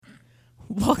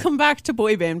Welcome back to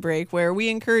Boy Band Break, where we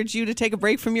encourage you to take a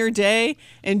break from your day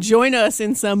and join us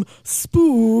in some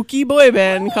spooky boy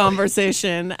band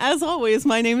conversation. As always,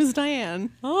 my name is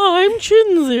Diane. I'm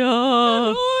Chinzia.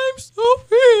 And I'm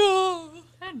Sophia.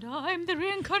 And I'm the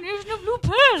reincarnation of Lou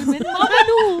Pearlman, Mama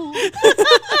Lou.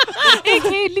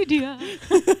 A.K.A. Lydia.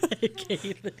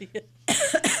 A.K.A. Lydia.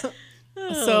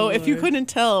 So if you couldn't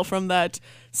tell from that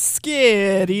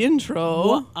scary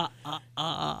intro,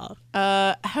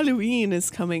 Halloween is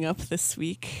coming up this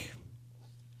week.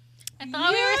 I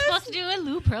thought we were supposed to do a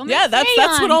Lou Pearlman Yeah,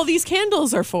 that's what all these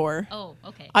candles are for. Oh,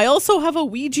 okay. I also have a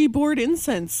Ouija board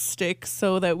incense stick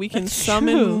so that we can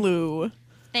summon true. Lou.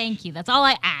 Thank you. That's all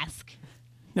I ask.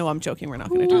 No, I'm joking. We're not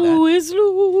going to do Who that. is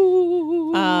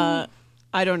Lou? I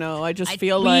don't know. I just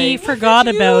feel we like forgot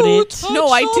about it. no,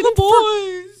 I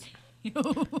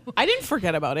didn't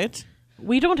forget about it.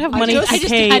 We don't have money just- to I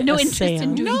just pay had no a interest in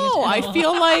seance. doing No, it at I all.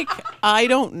 feel like I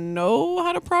don't know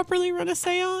how to properly run a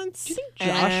seance. Do you think Josh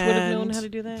would have known how to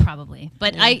do that? Probably.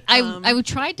 But I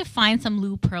tried to find some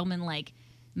Lou Pearlman, like,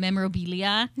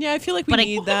 memorabilia. Yeah, I feel like we But I-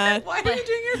 need that. Why are you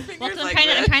doing your fingers Well, like I'm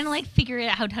this? trying to like figure it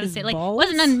out how to say it. Like balls?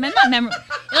 wasn't not memorable.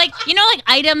 Like like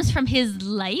items from his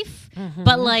life,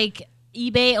 but like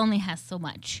eBay only has so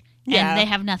much, Yeah. and they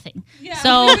have nothing. Yeah,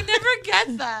 So we would never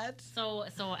get that. so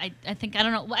I think I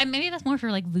don't know. Maybe that's more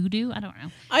for like voodoo. I don't know.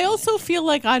 I also feel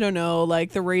like, I don't know,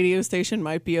 like the radio station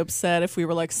might be upset if we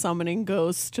were like summoning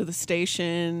ghosts to the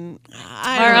station.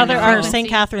 Our St.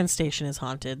 Catherine's station is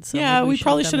haunted. So Yeah, maybe we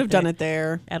probably have should have there. done it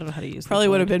there. I don't know how to use. Probably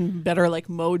this would have board. been better like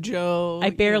Mojo. I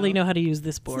barely know how to use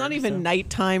this board. It's not even so.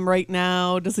 nighttime right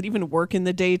now. Does it even work in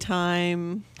the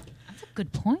daytime? That's a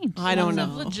good point. I don't Lots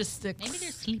of know. logistics. Maybe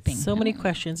they're sleeping. So many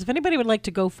questions. If anybody would like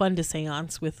to go fund a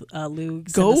seance with Lou,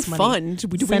 send Go us money. fund.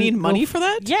 Do we need money for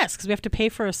that? Yes, because we have to pay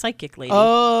for a psychic lady.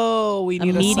 Oh, we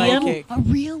need a medium? psychic. A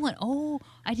real one. Oh,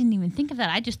 I didn't even think of that.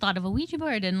 I just thought of a Ouija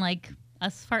board and like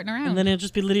us farting around. And then it'll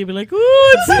just be Lydia be like,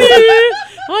 "Oh, it's me!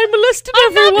 I molested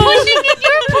I'm not everyone." pushing it.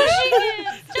 You're pushing it.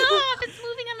 Stop. It's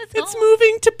moving on its own. It's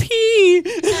moving to pee.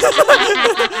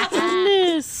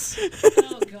 Goodness.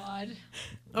 Oh God.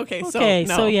 Okay, Okay,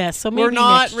 no. so yeah, so maybe we're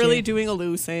not next really year. doing a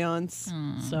Lou seance.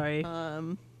 Sorry,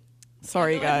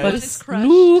 Sorry, But guys. but it's it's crushed.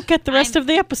 look at the rest I'm- of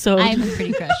the episode. I'm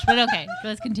pretty crushed, but okay,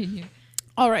 let's continue.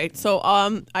 All right, so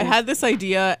I had this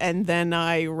idea and then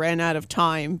I ran out of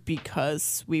time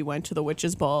because we went to the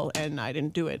witch's ball and I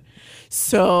didn't do it.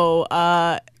 So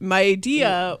my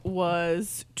idea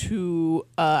was to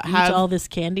Eat have all this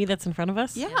candy that's in front of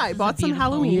us. yeah, I bought some beautiful-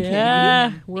 Halloween candy.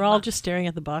 Yeah, we're all just staring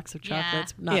at the box of Yeah.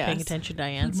 chocolates, not Yes. paying attention.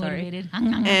 Diane, Food sorry. motivated.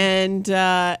 And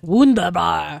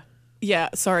Wunderbar. yeah,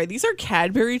 sorry, these are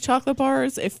Cadbury chocolate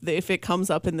bars. If it comes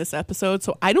up in this episode,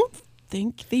 so I don't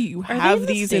think that you they have in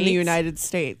the these in the States? United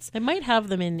States. They might have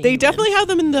them in. They England. definitely have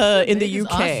them in the Big is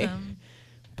UK, awesome.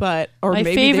 but or My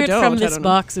maybe favorite they don't. from I this don't know.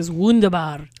 box is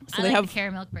Wunderbar. So I they like have the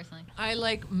caramel personally. I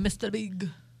like Mr. Big.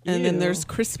 And then Ew. there's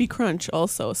Crispy Crunch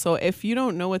also. So if you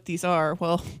don't know what these are,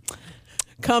 well,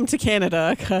 come to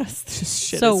Canada because this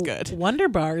shit so is good.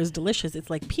 Wunderbar is delicious. It's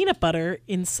like peanut butter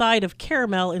inside of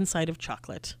caramel inside of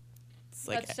chocolate. It's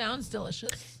like That sounds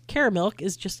delicious. Caramel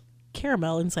is just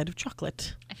caramel inside of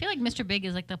chocolate. I feel like Mr. Big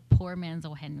is like the poor man's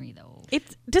O. Henry, though.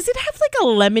 Does it have like a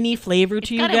lemony flavor It's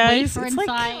to you got a guys? wafer It's like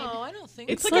inside. No, I don't think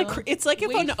it's so. like it's like if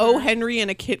an Wafer. O. Henry and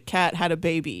a Kit Kat had a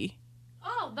baby.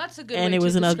 Oh, that's a good. And way it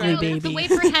was to an ugly describe it. baby.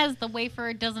 The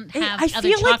wafer doesn't have I other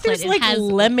feel chocolate. like there's it like has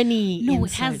lemony. No, it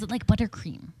inside. has like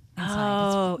buttercream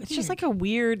inside. Oh, it's just like a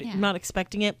weird. Yeah. I'm not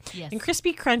expecting it. Yes. And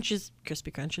crispy crunch is It's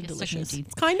delicious. sucking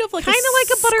It's kind of like Kind of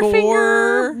like a score.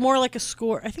 Butterfinger, more like a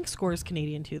score. I think score is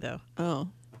Canadian too, though. Oh,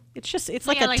 It's Yeah,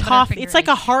 like I a like toffee. Butterfinger It's like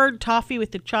a ice. hard toffee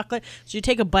with the chocolate. So you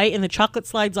take a bite and the chocolate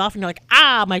slides off, and you're like,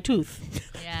 ah, my tooth.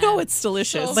 Yeah. no, it's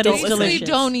delicious. So But it's basically, delicious.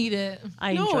 don't eat it.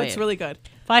 I no, enjoy it's it. really good.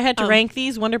 If I had to rank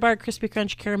these, Wunderbar, Crispy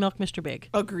Crunch, Caramel, Mr. Big.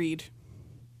 Agreed.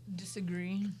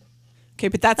 Disagree. Okay,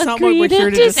 but that's not what we're Agreed here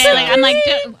to to discuss. Say, like, I'm like,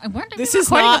 weren't This we is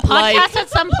recording not a podcast like at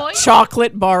some point?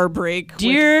 Chocolate bar break.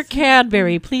 Dear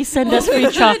Cadbury, please send us free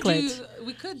chocolate.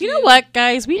 We could. You know what,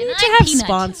 guys? We And need to I'm have Peanut.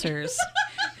 sponsors.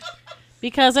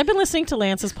 Because I've been listening to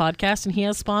Lance's podcast and he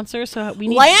has sponsors, so we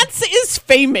need. Lance is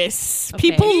famous.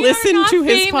 Okay. People We are listen not to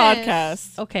his famous.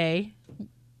 podcast. Okay.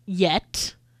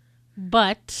 Yet.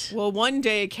 But Well, one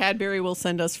day Cadbury will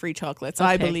send us free chocolates.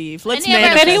 I Okay. believe. Let's Any of our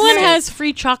if manifest anyone it. has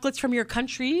free chocolates from your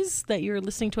countries that you're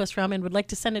listening to us from and would like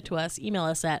to send it to us, email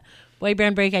us at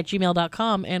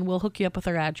boybrandbreak@gmail.com and we'll hook you up with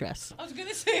our address. I was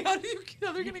gonna say, how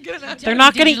they're gonna get an address? They're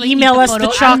not going to digitally eat email the us the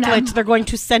photo. chocolate. They're going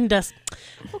to send us.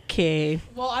 Okay.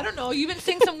 Well, I don't know. You've been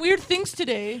saying some weird things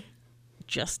today.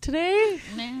 Just today?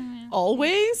 Nah.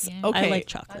 Always? Yeah. Okay. I like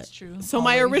chocolate. That's true. So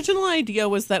my Always. original idea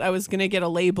was that I was gonna get a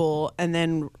label and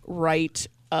then write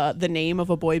the name of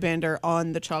a boy bander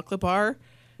on the chocolate bar,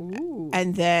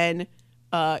 and then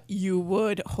you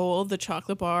would hold the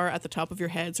chocolate bar at the top of your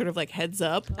head, sort of like heads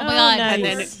up. Oh my god. nice. And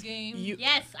then First game. you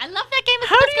Yes, I love that game. It's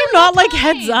How the do best you game of not all like time.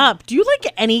 heads up? Do you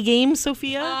like any game,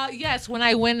 Sophia? Yes, when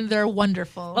I win, they're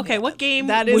wonderful. Okay, what game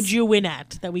that would is- you win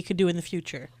at that we could do in the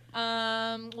future?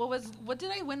 What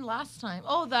did I win last time?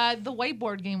 Oh, the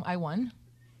whiteboard game I won.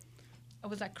 It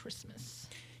was at Christmas.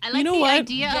 I like know the what?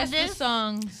 idea Guess of the this.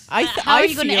 songs. How are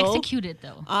you going to execute it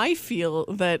though? I feel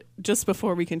that just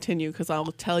before we continue, because I'll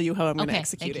tell you how I'm going to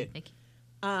execute it. Thank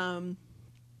you.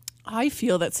 I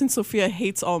feel that since Sophia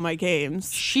hates all my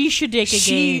games, She should make a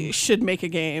she game. should make a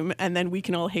game, and then we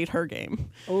can all hate her game.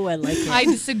 Oh, I like it. I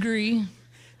disagree.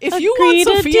 If you Agree want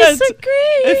to Sophia,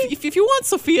 disagree. if you want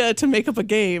Sophia to make up a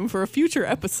game for a future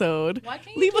episode, Why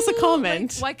can't you leave us a do,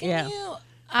 comment. Like, why can't Yeah. you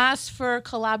ask for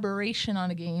collaboration on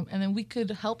a game and then we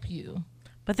could help you?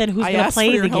 But then who's I going to ask play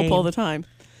for your the help game? all the time.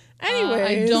 Anyway,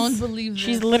 I don't believe this.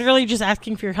 She's literally just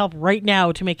asking for your help right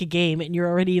now to make a game, and you're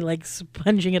already like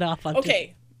sponging it off on.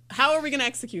 okay. How are we going to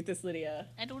execute this, Lydia?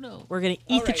 I don't know. We're gonna eat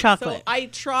All the right, chocolate.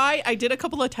 So I did a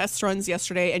couple of test runs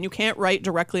yesterday, and you can't write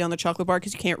directly on the chocolate bar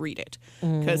because you can't read it.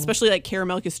 'Cause especially like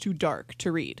caramel is too dark to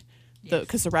read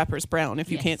because the wrapper is brown. If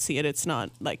you Yes. can't see it, it's not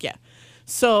like, yeah.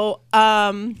 So,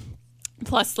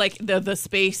 plus like the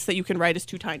space that you can write is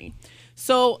too tiny.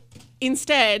 So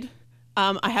instead,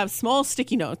 I have small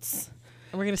sticky notes.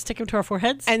 And we're gonna stick them to our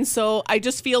foreheads. And so I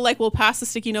just feel like we'll pass the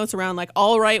sticky notes around, like,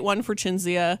 I'll write one for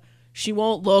Chinzia. She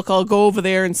won't look. I'll go over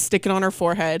there and stick it on her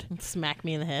forehead. Smack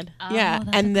me in the head. Yeah, Oh,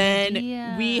 that's a and good then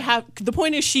idea. we have. The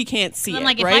point is, she can't see I'm it,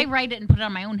 like, right? if I write it and put it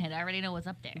on my own head, I already know what's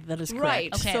up there. That is correct.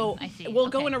 Right. Okay, So I see. we'll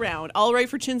go Okay. in around. I'll write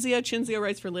for Chinzia. Chinzia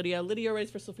writes for Lydia. Lydia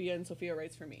writes for Sophia, and Sophia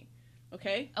writes for me.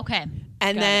 Okay. Okay.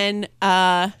 And Got then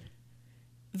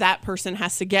that person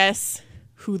has to guess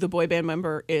who the boy band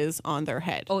member is on their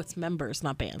head. Oh, it's members,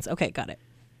 not bands. Okay, got it.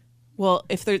 Well,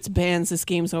 if it's bands, this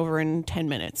game's over in 10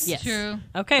 minutes. Yes. True.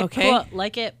 Okay. Okay. Cool.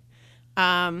 Like it.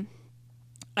 And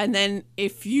then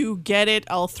if you get it,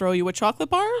 I'll throw you a chocolate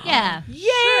bar. Yeah.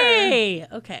 Yay.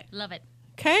 Okay. Love it.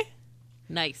 Okay.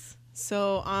 Nice.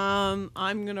 So I'm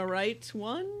gonna write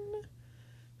one.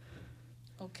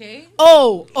 Okay.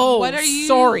 Oh, What are you?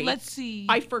 sorry. Let's see.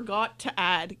 I forgot to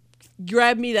add.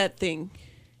 Grab me that thing.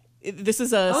 This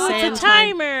is a Oh, sand it's a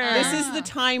timer. This is the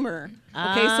timer.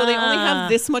 Okay, so they only have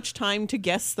this much time to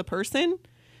guess the person.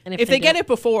 And If they get it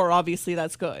before, obviously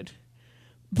that's good.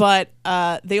 But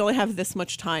they only have this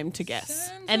much time to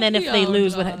guess. And then if they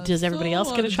lose, what does everybody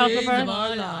else get a chocolate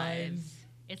bar?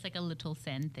 It's like a little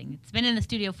sand thing. It's been in the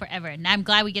studio forever, and I'm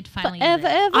glad we get to finally Ever, use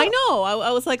it. ever. I know.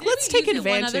 I was like, let's we take use it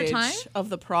one other advantage time? of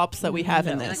the props that we have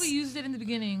in No. I this. think we used it in the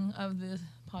beginning of the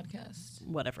podcast.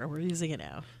 Whatever. We're using it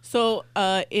now. So,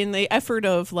 in the effort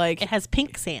of like, It has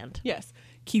pink sand. yes,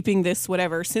 keeping this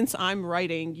whatever, since I'm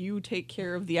writing, you take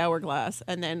care of the hourglass,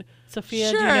 and then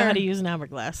Sophia, do you know how Sure. to use an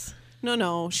hourglass?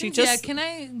 no, she Yeah, just. can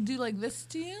I do like this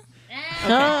to you?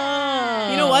 Oh.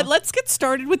 You know what? Let's get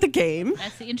started with the game.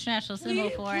 That's the international symbol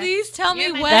Please, for. please tell me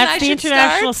You're my- when That's I the should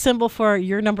international start. symbol for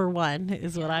you're number one,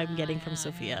 is what I'm getting from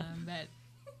Sophia. But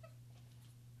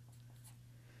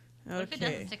what if it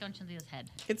doesn't Okay, stick on Chinzia's head?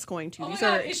 it's going to. Oh my These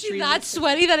God, are is she extremely. that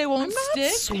sweaty that it won't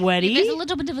stick? Sweaty? There's a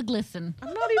little bit of a glisten.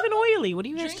 I'm not even oily. What are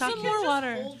you guys Drink some talking more about?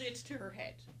 water. Hold it to her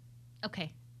head.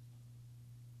 Okay.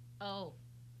 Oh.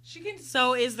 She can.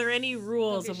 So, is there any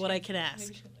rules of what I can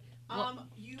ask?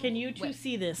 You Can you two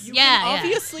see this? You Yeah, can yeah,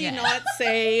 obviously yeah. not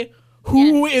say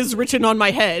who is written on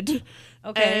my head.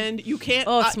 Okay. And you can't.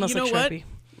 Oh, it smells you know like what? Sharpie.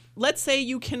 Let's say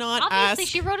you cannot Obviously,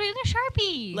 ask. she wrote it in a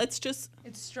Sharpie. Let's just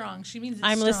It's strong. She means it's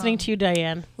I'm listening to you,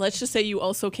 Diane. say you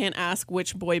also can't ask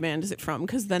which boy band is it from,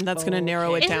 because then that's going to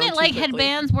narrow it Isn't down. it too like quickly.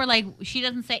 headbands where like she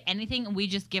doesn't say anything and we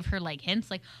just give her like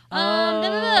hints like da, da,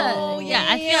 da. Oh, yeah,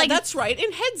 I feel like that's right.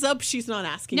 In heads up, she's not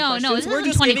asking. no, questions. this We're isn't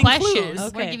just 20 giving questions. clues.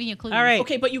 Okay. We're giving you clues. All right.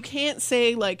 Okay, but you can't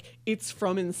say like it's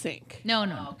from NSYNC. No,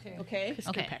 no. Okay. Okay.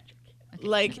 Okay.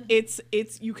 Like it's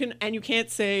you can't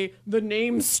say the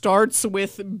name starts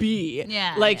with B.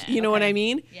 Yeah, Like yeah, you know what I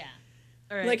mean? Yeah.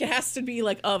 All right. Like it has to be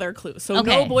like other clues. So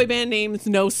Okay. no boy band names,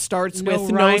 no starts No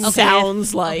with, rhymes no with.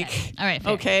 sounds like. Okay. All right.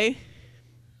 Fair. Okay.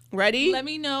 Ready? Let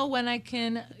me know when I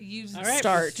can use. All right,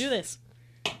 Start. let's do this.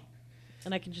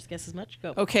 And I can just guess as much.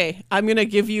 Go. Okay, I'm gonna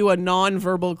give you a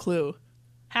non-verbal clue.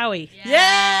 Howie.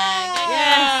 Yeah.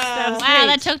 Yes, that was Wow, great.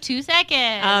 that took 2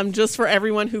 seconds. Just for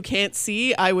everyone who can't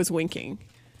see, I was winking.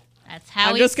 That's how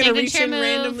I'm we just gonna reach signature in move.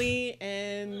 randomly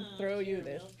and throw you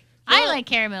this. I like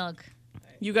caramel milk.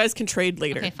 You guys can trade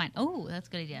later. Okay, fine. Oh, that's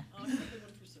a good idea.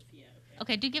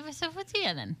 Okay, do give us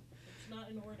Sophia then. It's not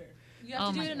in order. You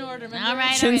have to do it in order. All Remember?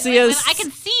 right. Chinzia's- I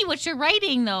can see what you're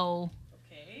writing though.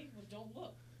 Okay, well, don't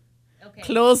look. Okay.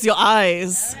 Close your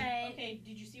eyes. All right. Okay,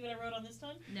 did you see what I wrote on this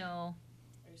time? No.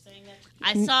 Are you saying that?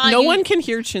 I saw No you, one can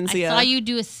hear I Chinzia. saw you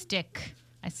do a stick.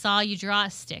 I saw you draw a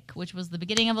stick, which was the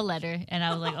beginning of a letter, and I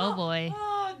was like, oh boy.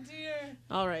 Oh dear.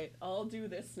 All right, I'll do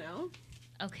this now.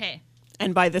 Okay.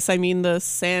 And by this, I mean the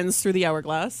sands through the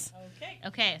hourglass. Okay.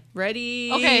 Okay.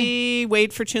 Ready? Okay.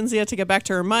 Wait for Chinzia to get back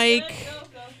to her mic.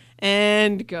 Go.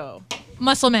 And go.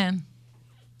 Muscle Man.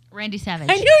 Randy Savage.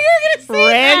 I knew you were gonna say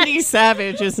Randy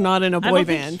Savage is not in a that. I boy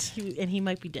don't think band. and he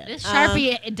might be dead. This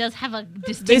Sharpie, it does have a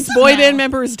distinct This boy smell. band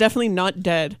member is definitely not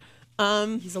dead.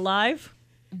 He's alive.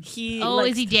 He Oh,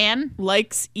 is he Dan?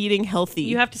 likes eating healthy.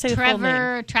 You have to say the full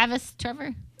name.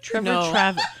 Trevor. Trevor No.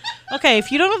 Travis. Okay,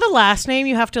 if you don't know the last name,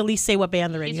 you have to at least say what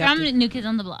band they're in. He's You have from to- New Kids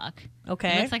on the Block. He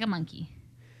okay. looks like a monkey.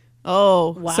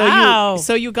 Oh, Wow.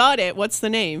 So you got it. What's the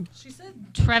name? She said,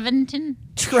 Treventon.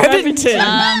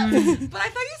 Treventon. but I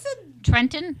thought you said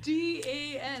Trenton.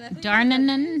 D-A-N. I think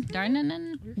Darnanan.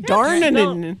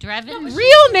 Darnanan. Drevin.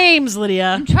 Real names,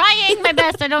 Lydia. I'm trying my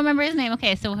best. I don't remember his name.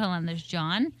 Okay, so hold on. There's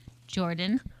John,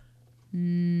 Jordan,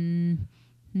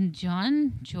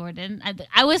 Jordan.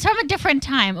 I was from a different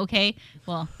time. Okay.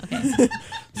 Well, okay.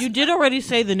 You did already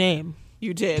say the name.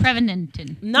 You did.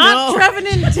 Treventon. Not No.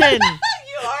 Trevenington.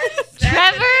 You already said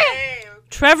Trevor.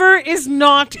 Trevor is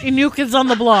not in New Kids on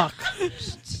the Block.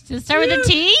 Does it start with a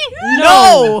T?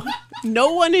 No.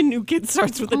 No one in New Kids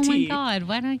starts with a Oh T. my God!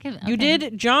 Why don't I give? You okay.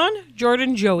 did John,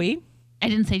 Jordan, Joey. I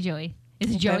didn't say Joey.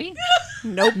 Is it Joey?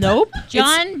 Nope. Nope.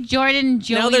 John, Jordan,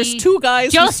 Joey. Now there's two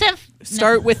guys who Joseph.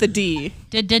 start with a D.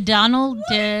 Donald.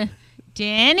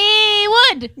 Danny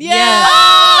Wood. Yeah.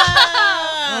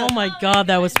 Oh my God,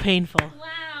 that was painful.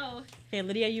 Wow. Okay,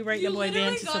 Lydia, you write you the boy literally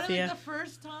band to got it Sophia. like the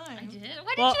first time. Did it?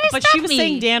 Why did Well, you guys but stop she was me?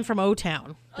 saying Dan from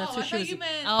O-Town. That's Oh, what I she thought was. you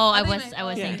meant. Oh, I thought you was meant-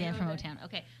 saying okay, Dan from okay. O-Town.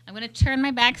 Okay, I'm gonna turn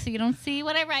my back so you don't see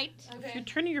what I write. You're Okay.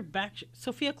 turning your back.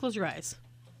 Sophia, close your eyes.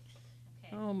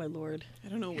 Okay. Oh my Lord. I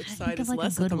don't know which Think side of, is like, a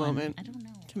less at good the one. moment I don't know.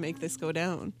 to make this go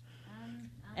down.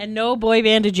 And no boy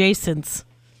band adjacents.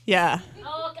 Yeah.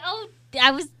 Oh,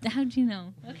 I was. How'd you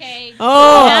know? Okay.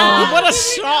 Oh, Yeah. what a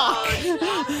shock.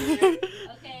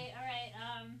 Okay. All right.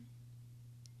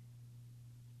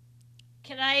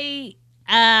 Can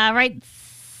I write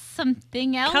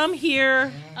something else? Come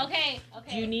here. Okay.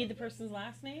 Do you need the person's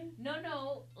last name?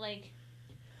 No. Like.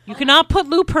 You cannot put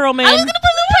Lou Pearlman. I was gonna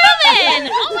put Lou Pearlman.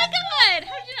 Oh my God!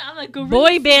 How'd you know? I'm like, go Boy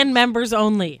really band members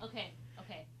only. Okay.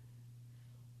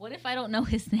 What if I don't know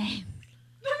his name?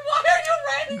 Then why are you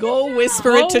writing Go it down?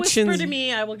 whisper Go it to whisper Chinz. to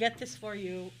me. I will get this for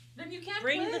you. Then you can't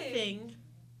Bring play. the thing.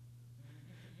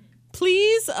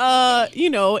 Please, in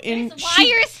There's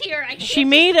wires here. I can't. She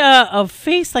made a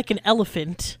face like an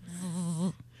elephant.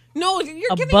 No,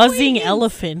 you're A giving buzzing away hints.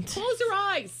 elephant. Close your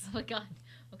eyes. Oh my God.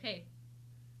 Okay.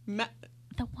 Ma-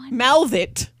 The one mouth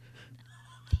it.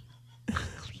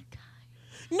 ugly guy.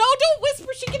 No, don't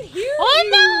whisper. She can hear Oh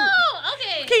you. no!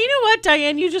 Okay. Okay, you know what,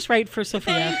 Diane? You just write for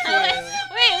Sophia.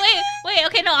 Wait.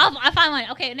 Okay, no, I'll find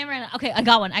one. Okay, never mind. Okay, I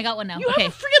got one now. You okay.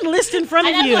 have a freaking list in front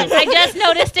of you. I just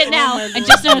noticed it now. my I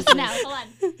just noticed it now. Hold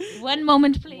on. One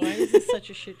moment, Why please. is this such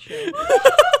a shit show?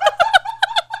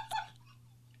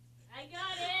 I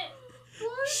got it.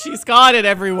 She's got it,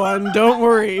 everyone. Don't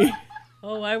worry.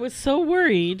 Oh, I was so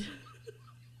worried.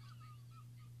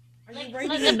 Are you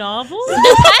writing a novel?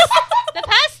 The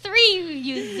past three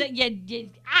you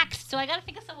axed, so I gotta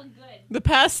think of someone good. The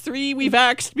past three we've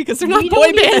axed because they're not We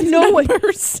boy don't even band know what-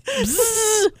 members.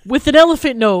 With an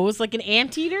elephant nose, like an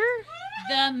anteater?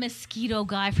 The mosquito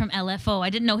guy from LFO. I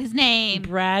didn't know his name.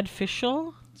 Brad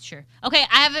Fischel? Sure. Okay,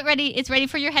 I have it ready. It's ready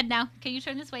for your head now. Can you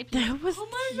turn this way, please? That was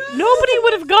nobody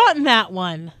would have gotten that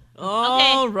one.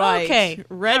 All right. Okay.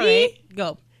 Ready? All right,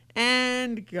 go.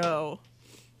 And go.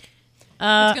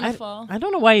 It's gonna fall. I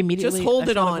don't know why immediately Just hold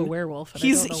I it thought of on. a werewolf. and I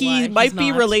He don't know why. might He's be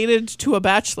not. related to a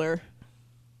bachelor.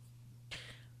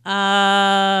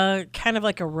 Kind of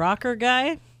like a rocker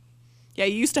guy. Yeah,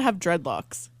 he used to have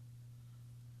dreadlocks.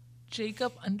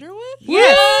 Jacob Underwood?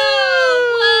 Yes.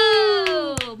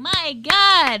 Whoa! My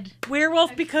God!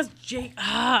 Werewolf because Jake.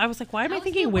 I was like, why am I How's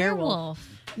he thinking a werewolf?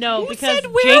 No, Who because said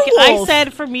Jake. I werewolf?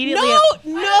 said for immediately.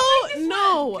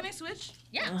 No. Can I switch?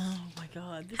 Yeah. Oh my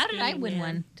God! this How did I game, win man.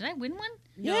 one? Did I win one?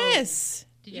 Yes.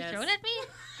 Did Yes. you throw it at me?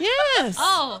 Yes.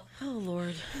 Oh, Oh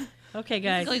Lord. Okay,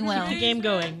 guys, going keep well. the game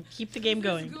going. Keep the game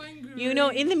going. Going You know,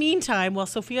 in the meantime, while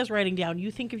Sophia's writing down, you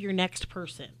think of your next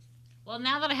person. well,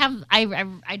 now that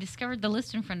I discovered the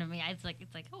list in front of me. It's like,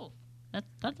 oh,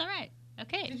 that's all right.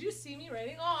 Okay. Did you see me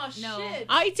writing? Oh No. shit!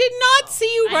 I did not see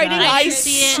you I writing. know. I I didn't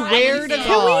see it. I swear didn't to see it.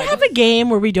 Can we God. have a game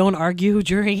where we don't argue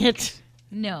during it?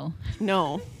 No.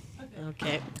 No.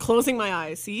 Okay. Closing my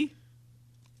eyes. See?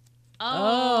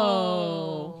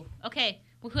 Oh. Okay.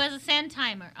 Well, who has a sand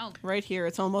timer? Oh. Right here.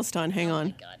 It's almost done. Hang Oh on.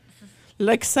 my God. This is,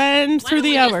 Like sand why through don't the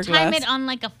we just time hourglass. it on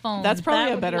like a phone? That's probably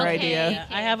That a would better be- idea. Okay. Yeah,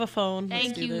 I have a phone. Thank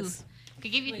Let's do you. this.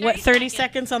 Could give you 30 What, 30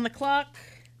 seconds on the clock?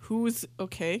 Who's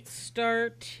okay?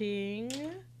 Starting.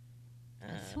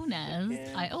 As soon as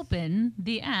I open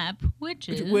the app, which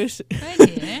is Wish- right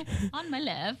here on my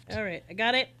left. All right, I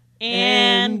got it.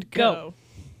 And go.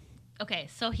 Okay,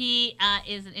 so he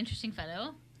is an interesting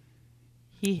fellow.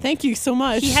 He, Thank you so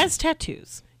much. he has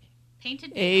tattoos.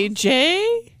 Painted nails.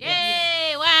 AJ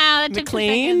Yay! Wow, that took 2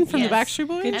 McLean seconds. from Yes. the Backstreet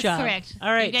Boys. Good That's job. correct.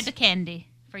 All right. You get the candy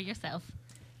for yourself.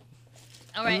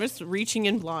 All I'm right. just reaching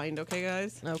in blind, okay,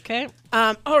 guys? Okay.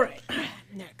 All right.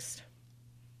 Next.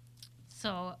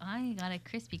 So I got a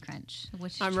crispy crunch,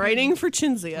 which I'm is writing for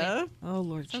Chinzia. Oh,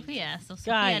 Lord. Sophia. So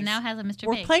Sophia Guys, now has a Mr.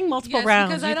 We're Big. playing multiple Yes, rounds.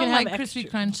 because You I can don't have like crispy extra-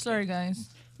 crunch. Sorry, guys.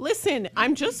 Listen,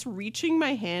 I'm just reaching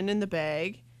my hand in the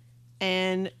bag,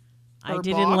 and I or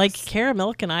didn't box. like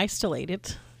caramel, and I still ate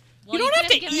it. Well, You don't have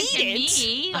could've to given eat to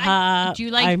it. me. Do you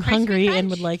like I'm crispy hungry and crunch?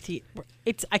 would like to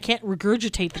eat. I can't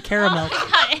regurgitate the caramel.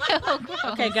 Oh, gross.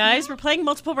 Okay, guys, we're playing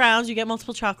multiple rounds. You get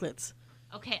multiple chocolates.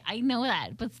 Okay, I know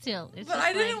that, but still. It's But just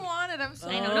I didn't like, want it. I'm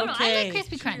sorry. I know. No, I Okay. like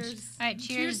crispy crunch. Cheers. All right,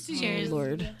 cheers. Cheers to Cheers. you.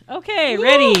 Lord. Okay,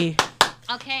 ready.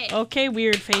 Okay. Okay,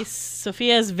 weird face.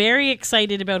 Sophia is very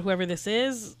excited about whoever this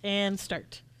is. And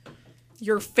start.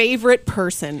 Your favorite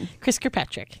person. Chris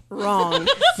Kirkpatrick. Wrong.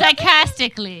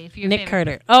 Sarcastically, if you're Nick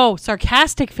Carter. Oh,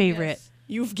 sarcastic favorite.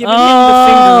 You've given him the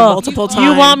finger multiple times.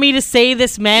 You want me to say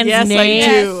this man's Yes, name? I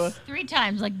do. 3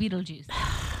 times like Beetlejuice.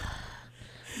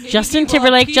 Justin Maybe he will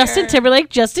Timberlake, appear. Justin Timberlake,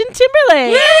 Justin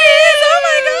Timberlake.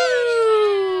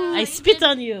 Oh I spit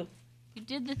on you. You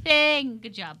did the thing.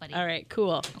 Good job, buddy. All right,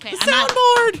 cool. Okay, my I'm not.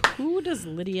 god! Soundboard! Who does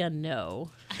Lydia know?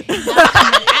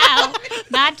 Ow,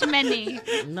 not too many.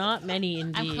 Not many,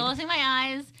 I'm indeed. closing my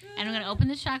eyes and I'm gonna open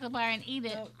the chocolate bar and eat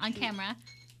it on camera.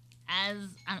 On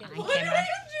camera.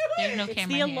 There's no camera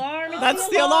The here. alarm. That's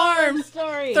the alarm.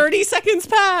 Sorry. 30 seconds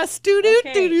past. Doo doo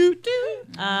Okay. doo doo doo.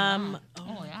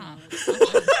 Oh yeah.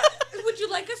 Would you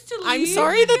like us to leave? I'm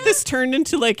sorry that this turned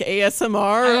into like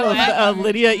ASMR of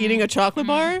Lydia eating a chocolate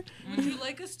bar. Would you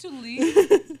like us to leave?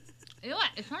 You know what?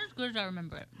 It's not as good as I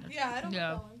remember it. Yeah, I don't Yeah.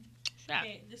 know.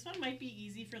 Okay, this one might be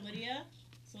easy for Lydia,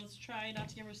 so let's try not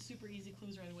to give her super easy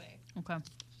clues right away. Okay.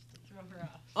 Throw her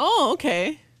off. Oh,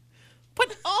 okay.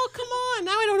 But oh, come on!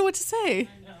 Now I don't know what to say.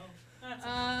 I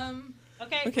know.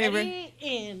 Okay, Okay, ready,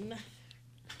 in.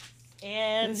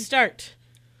 And start.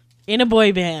 In a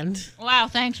boy band. Wow,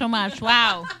 thanks so much.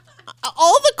 Wow.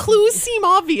 All the clues seem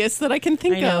obvious that I can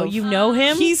think I know. of. You know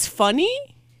him? He's funny.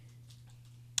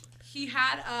 He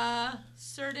had a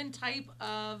certain type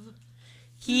of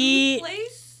He.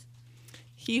 place.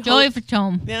 He Joey ho-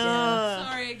 Fatome. Yeah.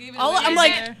 Sorry, I gave it All,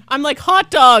 away. I'm like hot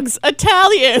dogs,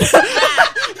 Italian.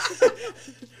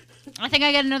 I think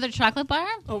I got another chocolate bar.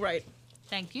 Oh right.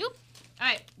 Thank you. All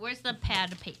right, where's the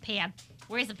pad?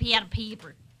 Where's the pad of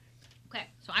paper? Okay,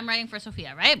 so I'm writing for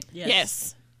Sophia, right?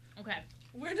 Yes. Okay.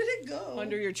 Where did it go?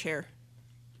 Under your chair.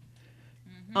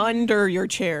 Under your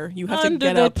chair. You have to Under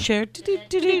get the up. chair.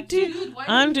 Do-do-do-do-do. Dude, why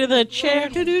Under the chair.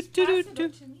 Pass it Do-do-do-do-do.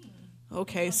 up to me.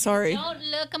 Okay, sorry. Don't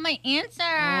look at my answer.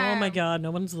 Oh my god, no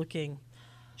one's looking.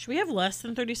 Should we have less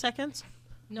than 30 seconds?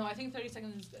 No, I think 30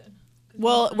 seconds is good.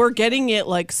 Well, we're getting it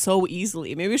like so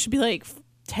easily. Maybe it should be like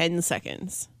 10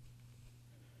 seconds.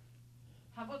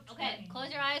 How about Okay, 20?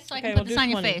 close your eyes so I Okay, can we'll put this do on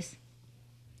your 20. face.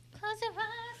 Close your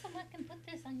eyes so I can put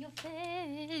this on your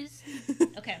face.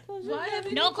 Okay. Why have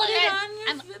you No, close your eyes.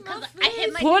 on your Because my I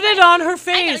hit my Put face. it on her I know,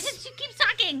 face. she keeps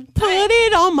talking. Put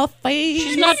it on my face.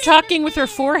 She's not talking with her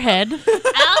forehead.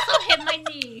 I also hit my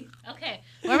knee. Okay,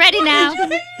 we're ready now. On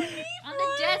the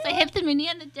desk. I hit the knee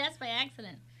on the desk by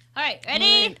accident. All right,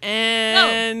 ready?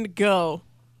 And go.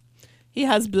 He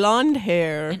has blonde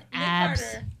hair. Nick Abs.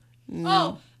 Carter. Mm.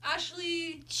 Oh,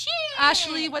 Ashley.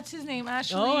 Ashley, what's his name?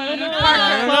 Ashley. Oh, I don't know. I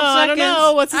Parker. don't know. I don't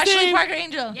know. What's his Ashley name? Parker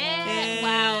Angel. Yeah.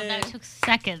 Wow, that took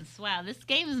seconds. Wow, this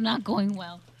game is not going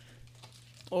well.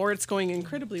 Or it's going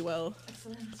incredibly well.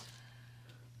 Excellent.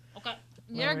 Okay.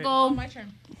 Your Alright. Oh, goal my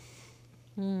turn.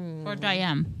 for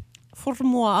Diane. For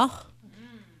moi.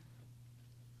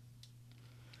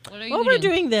 What are you While we're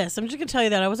doing this, I'm just going to tell you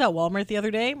that I was at Walmart the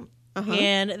other day, Uh-huh.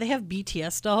 and they have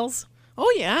BTS dolls.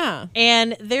 Oh, yeah.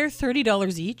 And they're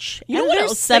 $30 each. You know and what there's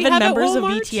else they 7 have at members of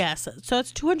Walmart? BTS. So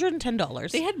it's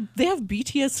 $210. They have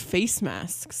BTS face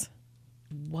masks.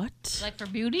 What? Like for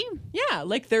beauty? Yeah,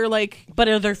 like they're like, But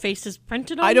are their faces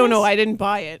printed on I don't know. this? I didn't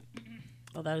buy it.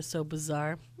 Oh, that is so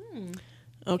bizarre.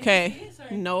 Okay.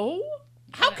 No.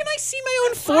 How can I see my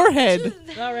own forehead?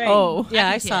 All right. Oh. Yeah, I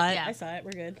I can see saw it, it. yeah. I saw it.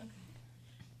 We're good.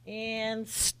 And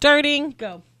starting,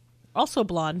 go. Also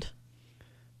blonde.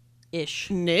 Ish.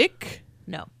 Nick,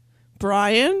 No.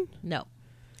 Brian, No.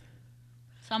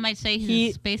 Some might say he's He-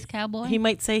 a space cowboy. He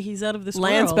might say he's out of this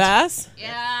Lance world. Bass.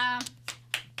 yeah.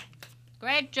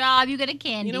 Great job. You get a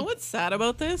candy. You know what's sad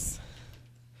about this?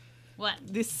 What?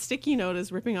 This sticky note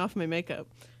is ripping off my makeup.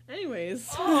 Anyways,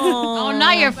 Oh,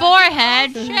 not your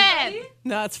forehead. Shit.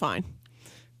 no, it's fine.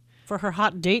 For her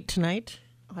hot date tonight.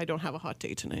 I don't have a hot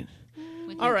day tonight.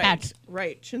 With All your right, cat.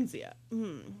 right, Chinzia.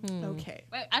 Okay.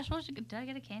 Wait, I'm supposed to. Did I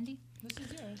get a candy? This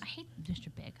is yours. I hate Mr.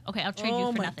 Big. Okay, I'll trade Oh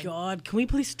you for my nothing. god. Can we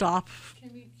please stop?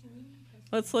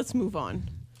 Let's move on.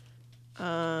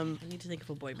 I need to think of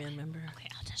a boy band member. Okay,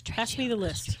 I'll just trade Pass you. me the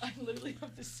list. I literally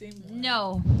have the same one.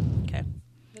 No. Okay.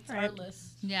 That's All our right.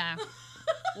 list. Yeah.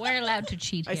 We're allowed to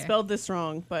cheat I here. spelled this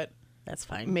wrong, but That's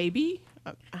fine. maybe,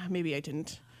 maybe I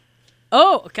didn't.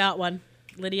 Oh, got one.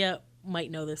 Lydia might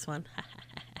know this one.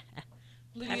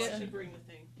 Lydia, Bring the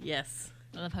thing. Yes.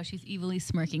 I love how she's evilly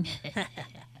smirking.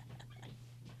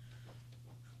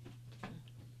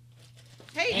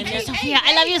 Hey, And hey, yes, Sophia,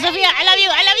 I love you, Sophia. I love you.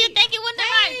 I love you. Thank you, Wonder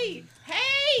Bar. hey,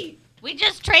 hey! We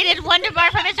just traded Wonder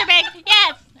Bar for Mr. Big.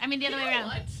 Yes. I mean the other way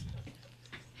around.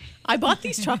 I bought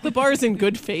these chocolate bars in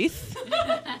good faith.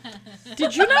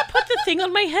 Did you not put the thing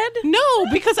on my head? No,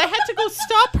 because I had to go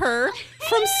stop her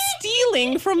from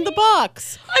stealing from the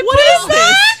box. What is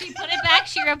this? She put it back.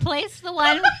 She replaced the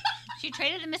one. She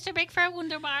traded Mr. Big for a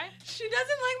Wonder Bar. she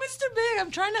doesn't like Mr. Big. I'm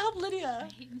trying to help Lydia.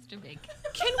 I hate Mr. Big.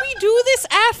 Can we do this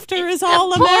after? Is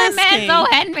all I'm Poor asking. man's O.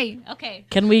 Henry. Okay.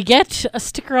 Can we get a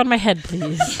sticker on my head,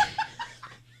 please?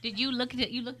 Did you look at it?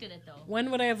 You looked at it though.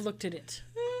 When would I have looked at it?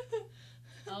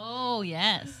 Oh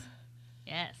yes.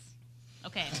 Yes.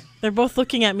 Okay. They're both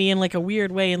looking at me in like a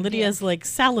weird way, and Lydia's like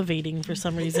salivating for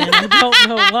some reason. I don't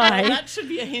know why. That should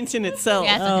be a hint in itself.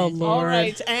 Yes. Oh, Okay. Lord. All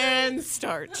right, and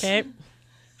start. Okay.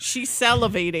 She's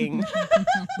salivating.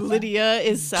 Lydia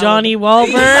is salivating. Johnny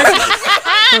Wahlberg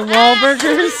for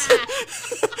Wahlburgers.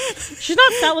 She's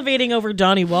not salivating over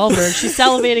Johnny Wahlberg. She's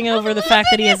salivating over the fact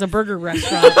that he has a burger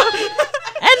restaurant.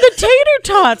 And the tater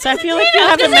tots. I feel like you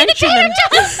haven't mentioned them.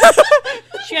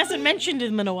 She hasn't mentioned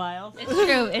them in a while. It's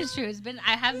true. It's true. It's been.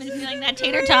 I have been feeling that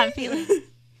tater tot feeling. The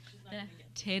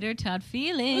tater tot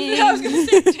feeling. Yeah, I was gonna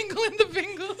say tingle in the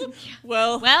bingle.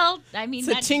 Well, Well, I mean, it's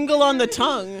a that's, tingle on the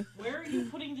tongue. Where are you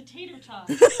putting the tater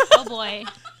tots? oh boy.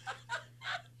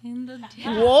 In the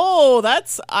Whoa,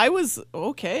 I was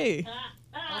okay.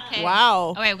 okay. Wow.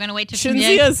 All right, we're gonna wait to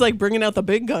Shinzia's like bringing out the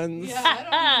big guns. Yeah, I don't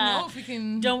even know if we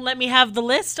can. Don't let me have the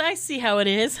list. I see how it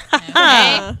is.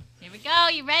 Okay. Here we go.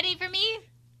 You ready for me?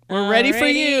 We're ready for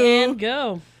Alrighty, you. And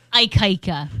go.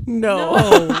 Ikaika. No.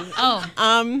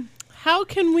 Oh, How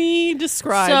can we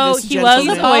describe So this he was a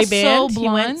gentleman? boy Also band. He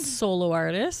went blonde. solo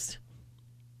artist.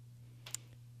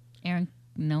 Aaron.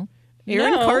 No.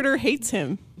 Aaron No. Carter hates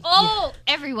him. Oh,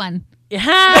 everyone. Yeah.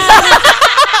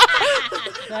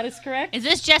 That is correct. Is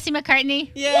this Jesse McCartney?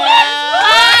 Yeah.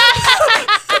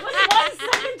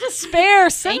 To spare.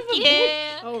 Son Thank of a you.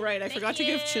 Oh right, I forgot to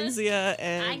give you. Chinzia I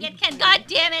and get Ken. God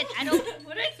damn it! I don't.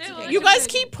 What do I do? you guys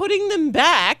keep putting them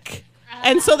back,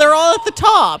 and so they're all at the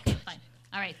top. Fine.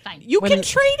 All right. Fine. You When can it-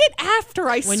 trade it after.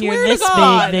 I When swear you're to this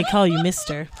God. big, they call you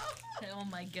Mister. Oh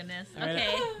my goodness. right.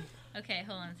 Okay. Okay.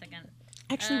 Hold on a second.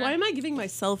 Actually, why am I giving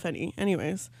myself any?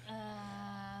 Anyways,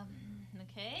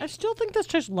 Okay. I still think that's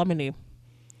just lemony.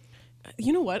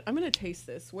 you know what? I'm gonna taste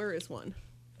this. Where is one?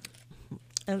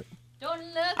 Don't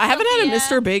look. I haven't had a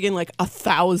Sophia. Mr. Big in like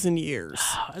 1,000 years.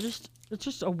 It's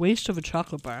just a waste of a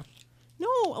chocolate bar. No,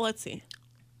 let's see.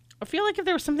 I feel like if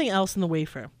there was something else in the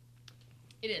wafer.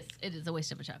 It is. It is a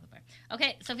waste of a chocolate bar.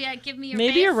 Okay, Sophia, give me your.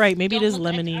 Maybe face. you're right. Maybe it Don't is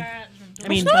look at lemony. our- I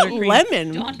mean, It's not buttercream.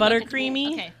 lemon. don't butter look at the-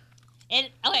 creamy. Okay.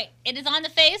 It is on the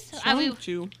face. I will. Don't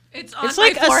you? It's on It's my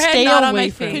like a forehead, stale not on my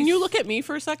wafer. face. Can you look at me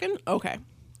for a second? Okay.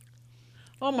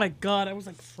 Oh my god, I was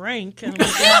like Frank. And I'm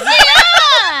like,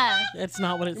 Yeah! that's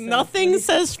not what it says. Nothing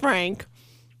says Frank.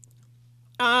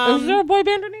 Is there a boy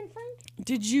band named Frank?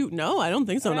 Did you? No, I don't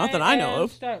think so. Not that I know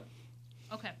of. Start.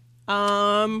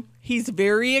 Okay. He's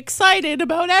very excited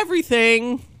about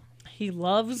everything. He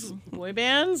loves boy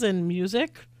bands and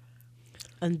music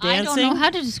and I dancing. don't know how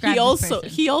to describe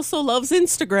He also loves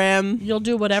Instagram. You'll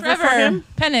do whatever Trevor for him.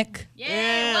 Pennick. Yeah.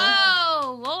 Yeah.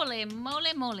 Whoa. Holy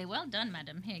moly moly. Well done,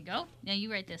 madam. Here you go. Now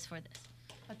you write this for this.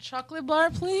 A chocolate bar,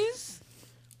 please.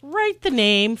 Write the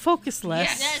name. Focus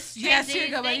less. Yes. Yes, Tracy, here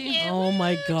you go, thank buddy. you. Oh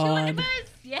my Woo, 200 god. bars.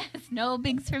 Yes, no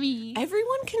bigs for me.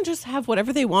 Everyone can just have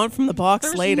whatever they want from the box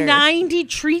There's later. 90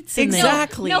 treats in there.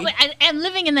 Exactly. No, but I'm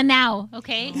living in the now.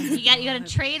 Okay, you got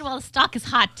to trade while the stock is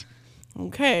hot.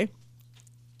 Okay.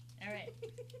 All right.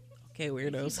 Okay,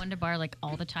 weirdos. Wonderbar like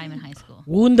all the time in high school.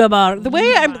 Wunderbar. The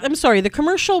way I'm sorry, the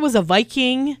commercial was a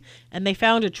Viking and they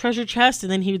found a treasure chest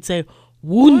and then he would say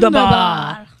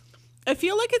Wunderbar. I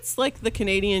feel like it's like the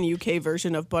Canadian UK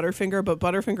version of Butterfinger, but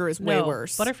Butterfinger is way No,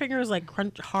 worse. Butterfinger is like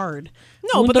crunch hard.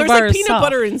 No, but there's Wunderbar like is peanut soft.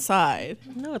 butter inside.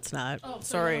 No, it's not.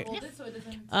 Sorry. Hold it so it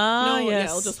doesn't. Ah, No, yes.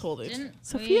 yeah, I'll just hold it. Didn't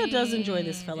Sophia we- does enjoy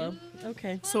this fellow.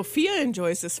 Okay. Sophia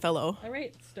enjoys this fellow. All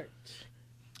right, start.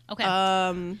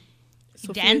 Okay. He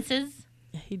Dances.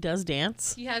 He does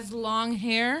dance. He has long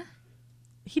hair.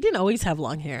 He didn't always have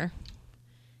long hair.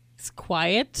 He's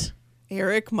quiet.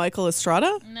 Eric Michael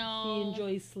Estrada. No. He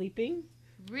enjoys sleeping.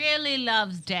 Really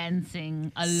loves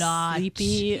dancing a lot. Sleepy.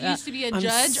 He used to be a I'm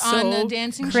judge on the so-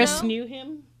 dancing Chris show. knew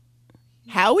him.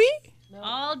 Howie?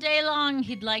 All day long,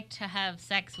 he'd like to have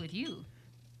sex with you.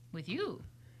 With you.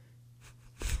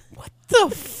 What the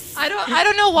f- I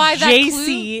don't know why that clue.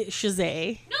 JC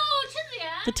Chazet. No,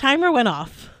 Chinzia. The timer went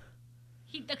off.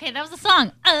 Okay, that was the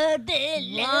song. A day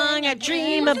Long I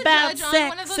dream was a about judge on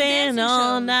one of sex those and dancing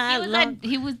all shows. night long.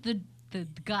 He was the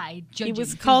guy judging.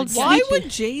 was called the Why judge. would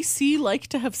JC like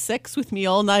to have sex with me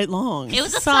all night long? It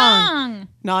was a Song. song.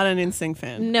 Not an NSYNC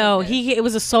fan. No, it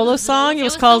was a solo song. It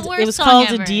was the called worst song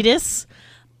ever. Adidas.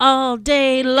 All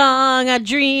day long I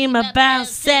dream about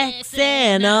sex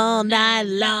and all night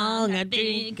long I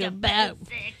think about.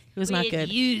 It was not good.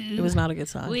 You, It was not a good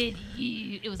song. with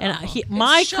you. It was And awful. he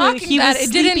was shocking that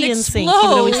it didn't sleepy and sing. He would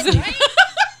always explode. sleep.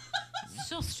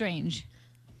 so strange.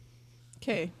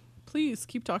 Okay, please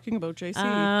keep talking about JC.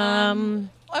 I wonder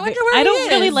where I don't he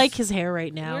really is. like his hair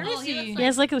right now. Where is Oh, he he? He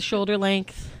has like a shoulder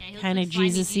length, Yeah, he looks kind of like slimy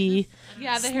Jesus-y.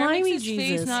 Yeah, the hair Slimy makes his face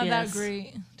Jesus, not yes. that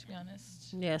great, to be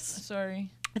honest. Yes, Sorry.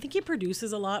 I think he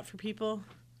produces a lot for people.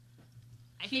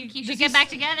 I think he does should he get back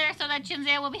together so that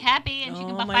Chinzia will be happy and she Oh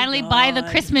can my finally buy the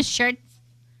God. Christmas shirts.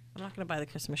 I'm not gonna buy the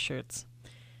Christmas shirts.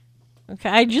 Okay,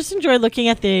 I just enjoy looking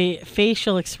at the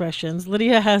facial expressions.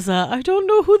 Lydia has a, I don't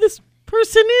know who this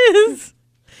person is.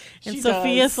 And She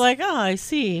Sophia's does. like, oh, I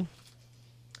see.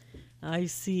 I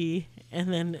see.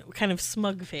 And then kind of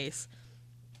smug face.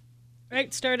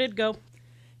 Right, started, go.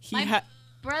 he My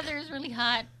brother's really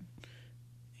hot.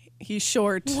 he's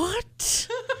short. What?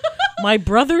 My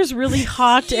brother's really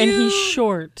hot and he's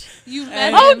short. You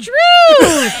met Oh, him. Drew!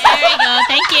 There you go.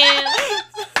 Thank you.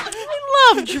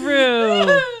 I love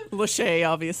Drew. Lachey,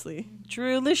 obviously.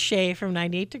 Drew Lachey from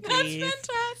 98 Degrees. That's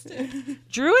fantastic.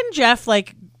 Drew and Jeff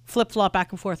like flip-flop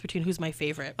back and forth between who's my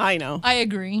favorite. I know. I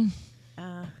agree.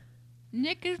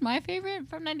 Nick is my favorite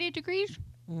from 98 Degrees.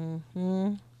 He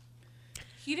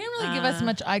didn't really give us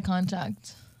much eye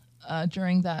contact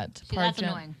during that See, part. that's Jen.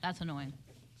 annoying. That's annoying.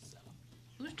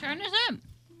 Whose turn is it?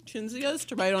 Chinzia's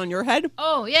to bite on your head.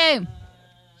 Oh, yay.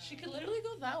 She could literally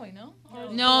go that way, no?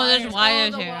 No, there's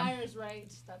wires here. wires,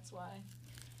 right. That's why.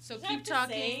 So keep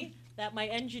talking. That my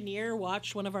engineer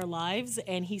watched one of our lives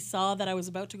and he saw that I was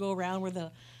about to go around where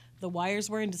the wires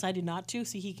were and decided not to,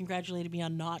 so he congratulated me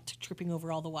on not tripping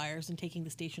over all the wires and taking the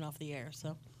station off the air.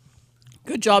 So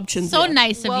Good job, Chinzia. So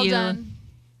nice of Well you. done.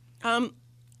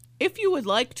 If you would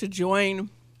like to join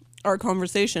our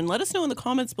conversation, let us know in the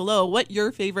comments below what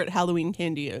your favorite Halloween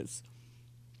candy is.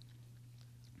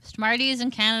 Smarties in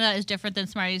Canada is different than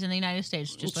Smarties in the United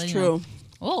States. Just It's letting you know. true.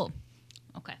 Oh,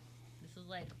 okay.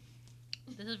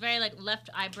 This is very like left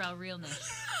eyebrow realness.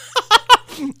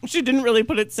 She didn't really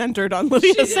put it centered on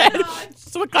Lydia's head,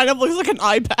 so it kind of looks like an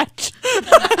eye patch.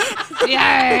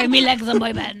 Yeah, me like some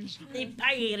boy bands. they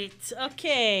pirates.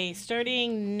 Okay,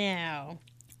 starting now.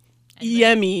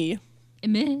 Yummy.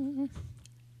 Amen.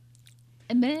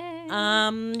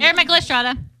 What Michael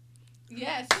Estrada.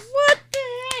 Yes. the heck?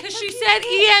 Because she said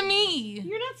EME.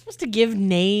 You're not supposed to give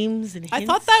names and hints. I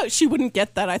thought that she wouldn't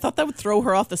get that. I thought that would throw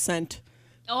her off the scent.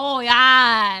 Oh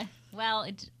yeah. Well,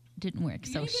 it didn't work.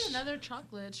 You So. need to get another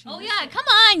chocolate. She Oh missed yeah, it. come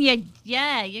on,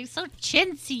 you're so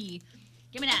chintzy.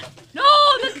 Give me that. No,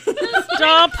 the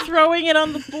Stop throwing it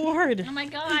on the board. Oh my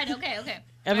god. Okay.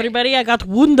 Everybody, I got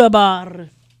Wunderbar.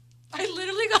 I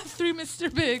literally got 3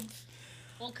 Mr. Bigs.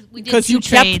 Well, we did Because you two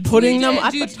kept trades. putting We them did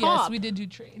at do- the top. Yes, we did do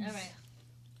trades.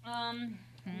 All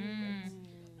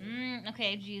right.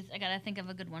 Okay, geez, I gotta think of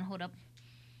a good one. Hold up.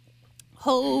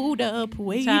 Hold up,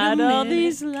 wait a Tired all minute.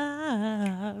 these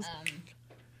lies.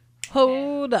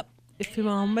 Hold up. If you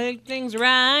want to make things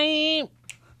right.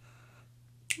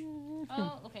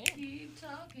 Oh, okay. Keep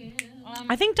talking.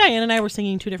 I think Diane and I were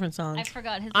singing 2 different I songs.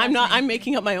 forgot his. I'm last not. name. I'm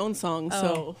making up my own song, so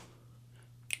Oh.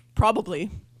 probably.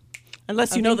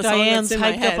 Unless I you know think the song Diane's that's in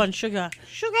my hyped head. up on sugar.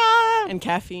 Sugar. And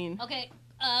caffeine. Okay,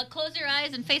 close your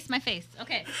eyes and face my face.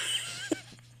 Okay.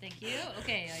 Thank you.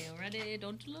 Okay, are you ready?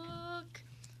 Don't look.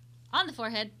 On the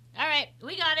forehead. All right,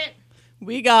 we got it.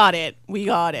 We got it. We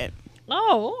got it.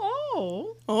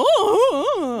 Oh.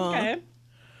 Oh. Okay.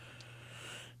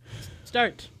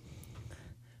 Start.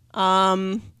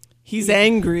 He's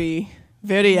angry.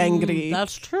 Very angry.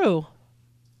 That's true.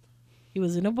 He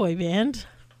was in a boy band.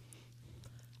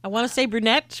 I want to say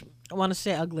brunette. I want to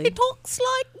say ugly. He talks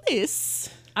like this.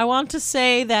 I want to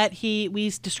say that we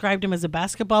described him as a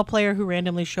basketball player who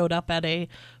randomly showed up at a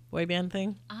boy band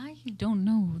thing. I don't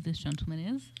know who this gentleman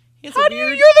is. How do you?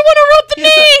 You're the one who wrote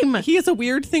the name. He has a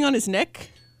weird thing on his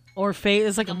neck. Or face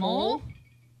is like A a mole.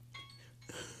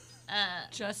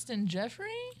 Justin Jeffrey?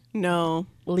 No.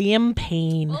 Liam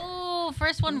Payne. Oh,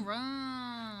 first one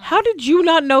wrong. How did you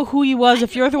not know who he was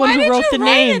if you're the one who wrote the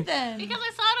name? It then? Because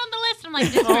I saw it on the list. I'm like,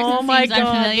 this person Oh my seems god,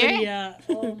 unfamiliar. Lydia.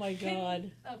 Oh my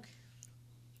god. Okay.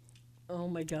 Oh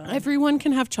my god. Everyone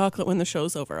can have chocolate when the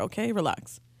show's over, okay?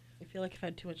 Relax. I feel like I've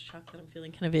had too much chocolate. I'm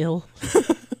feeling kind of ill.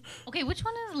 Okay, which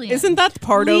one is Liam? Isn't that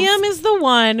part of... Liam is the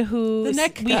one who The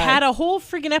neck we guy. had a whole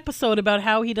friggin' episode about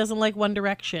how he doesn't like One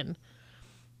Direction.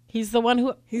 He's the one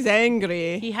who He's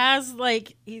angry. he has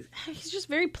like he's just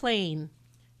very plain.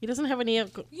 He doesn't have any.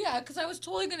 Yeah, because I was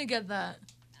totally going to get that.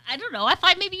 I don't know. I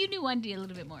thought maybe you knew Wendy a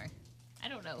little bit more. I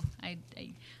don't know. I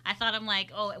thought I'm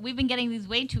like, oh, we've been getting these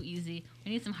way too easy.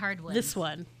 We need some hard ones. This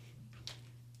one.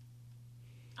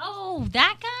 Oh,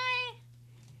 that guy?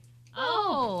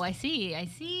 Oh, I see. I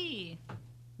see.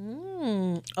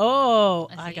 Oh,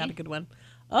 I I got see. a good one.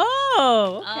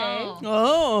 Oh, okay.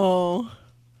 Oh, Oh.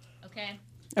 okay.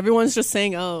 Everyone's just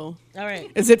saying, oh. All right.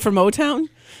 Is it from O-Town?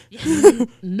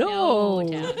 No.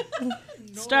 Down.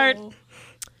 Start.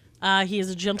 He is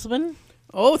a gentleman.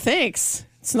 Oh, thanks.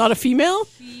 It's not a female?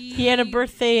 He had a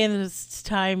birthday in this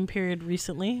time period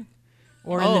recently,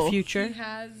 or in the Oh. future. He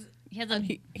has He has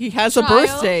a He has a child.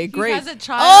 birthday. He Great. has a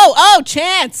child. Oh,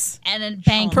 Chance. and a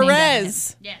bank Perez. named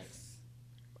after him. Yes.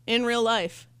 In real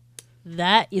life.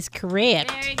 That is correct.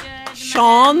 Very good.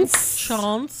 Chance.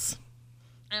 Chance.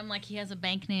 I'm like, he has a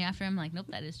bank named after him. Like, nope,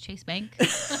 that is Chase Bank. That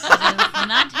is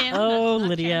not him. Oh, That's not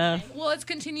Lydia. Chase Bank. Well, it's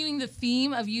continuing the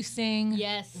theme of you saying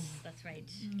Yes, that's right.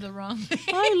 the wrong thing.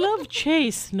 I love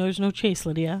Chase. No, there's no Chase,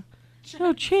 Lydia.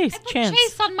 No Chase. Chance.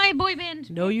 Chase on my boy band.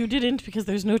 No, you didn't because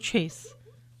there's no Chase.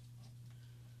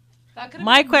 That could've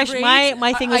My been question- great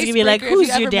my thing was gonna be like, icebreaker if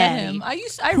who's you'd your ever met daddy? him.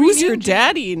 I Who's really your do.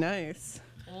 daddy? Nice.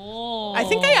 Oh. I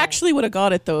think I actually would have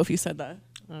got it, though, if you said that.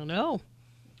 I don't know.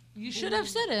 You should have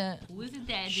said it. Who is his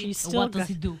daddy? She's and still what does got-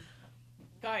 he do?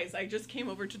 Guys, I just came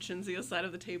over to Chinzia's side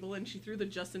of the table, and she threw the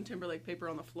Justin Timberlake paper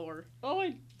on the floor. Oh,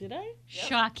 did I?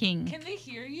 Shocking. Can they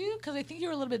hear you? Because I think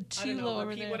you're a little bit I too don't low know. over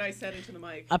Repeat there. what I said into the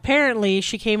mic. Apparently,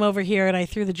 she came over here and I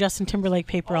threw the Justin Timberlake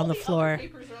paper on the floor.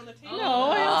 Papers are on the table.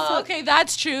 Oh, okay,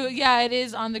 that's true. Yeah, it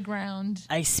is on the ground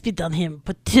I spit on him,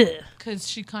 but because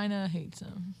she kind of hates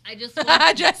him. I just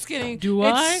want, Just kidding. Do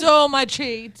it's I? so much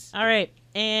hate. all right,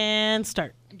 and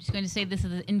start. I'm just going to say this is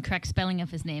the incorrect spelling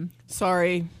of his name.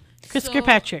 Sorry. Chris So-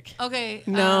 Kirkpatrick, Okay.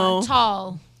 No.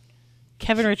 Tall.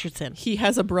 Kevin Richardson, He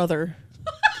has a brother.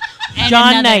 And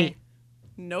John another. Knight,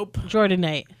 Nope. Jordan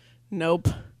Knight. Nope.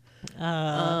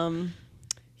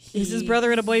 He's his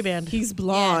brother in a boy band. He's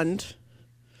blonde.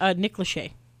 Nick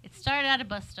Lachey, It started at a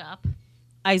bus stop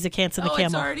Isaac Hansen the Oh, it's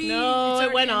camel. already. No, it's it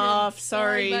already went ended. off.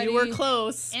 Sorry, you were buddy.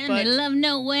 close. in the But middle of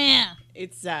nowhere.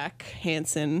 it's Zach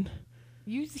Hansen.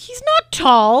 He's not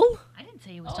tall. I didn't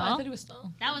say he was Oh, I tall. thought he was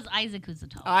tall. That was Isaac who's the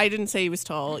tall. I didn't say he was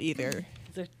tall either.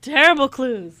 They're terrible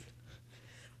clues.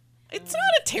 It's not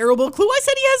a terrible clue. I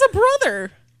said he has a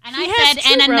brother. and he I has said,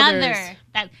 two and brothers. another.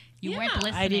 That you weren't Yeah.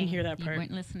 listening. I didn't hear that part. You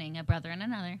weren't listening. A brother and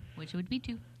another, which would be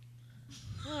two.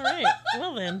 All right,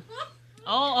 well then.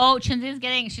 Oh, Chinzia's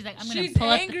getting. She's like, I'm gonna She's pull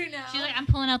out. angry now. She's like, I'm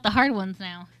pulling out the hard ones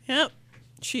now. Yep,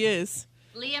 she is.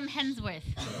 Liam Hemsworth.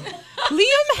 Liam Not in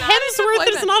a boy Hemsworth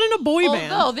is band. not in a boy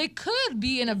band. Although they could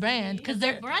be in a band because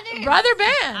they're brothers. brother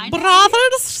band. I-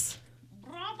 Brothers.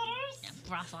 Yeah,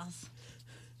 brothels.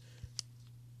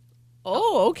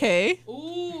 Oh, okay.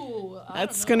 Ooh,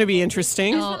 That's going to be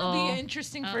interesting. It's gonna Uh-oh. be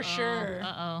interesting for sure.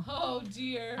 Uh oh. Oh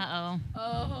dear. Uh oh.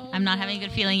 Oh. I'm not having a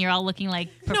good feeling. You're all looking like.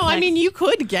 No, I mean, you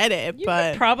could get it, You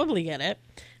but could probably get it.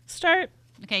 Start.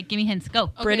 Okay, give me hints. Go.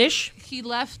 Okay, British. He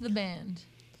left the band.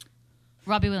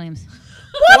 Robbie Williams.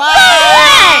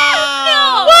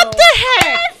 wow. What the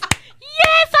heck?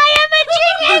 Yes, I am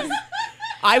a genius.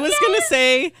 I was going to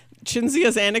say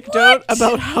Chinzia's anecdote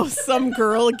about how some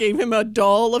girl gave him a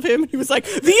doll of him. He was like,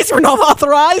 these were not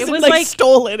authorized. It and was like like-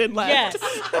 stole it and left. Yes.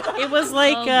 It was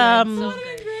like So good, so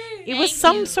good. It was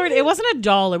some sort. It wasn't a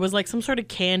doll. It was like some sort of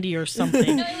candy or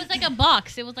something. No, it was like a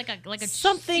box. It was like a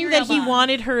Something cereal that he box.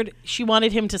 wanted her. She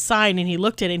wanted him to sign, and he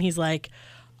looked at it and he's like,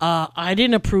 "I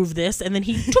didn't approve this." And then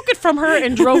he took it from her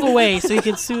and drove away so he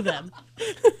could sue them.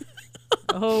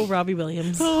 Oh, Robbie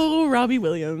Williams. Oh, Robbie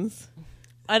Williams.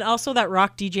 And also that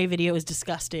rock DJ video is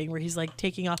disgusting, where he's like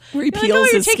taking off. Where he You're like, peels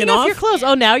you're his taking skin off off? your clothes.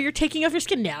 Oh, now you're taking off your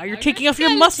skin. Now you're taking off your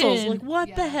muscles. skeleton. Like,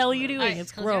 what the hell are you doing? All right,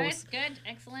 It's close your gross. eyes. Good,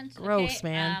 excellent. Gross, okay,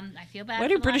 man. I feel bad. Why for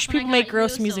do the British last one I people make got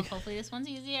gross you, music? So hopefully this one's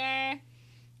easier.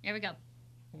 Here we go.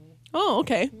 Oh,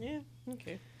 okay. Yeah.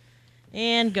 Okay.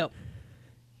 And go.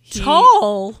 He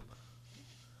Tall,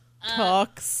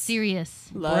 talks Serious.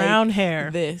 like brown hair.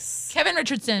 this. Kevin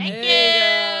Richardson. Thank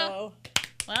you.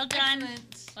 Well done.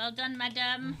 Well done,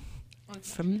 madam.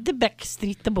 From the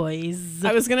Backstreet Boys.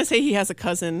 I was gonna say he has a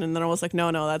cousin, and then I was like,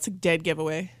 no, that's a dead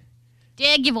giveaway.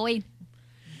 Dead giveaway.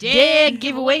 Dead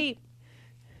giveaway.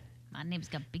 My name's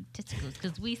got big testicles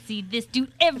because we see this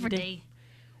dude every day.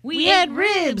 We had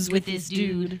ribs with this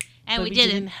dude, and but we we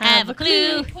didn't didn't have have a a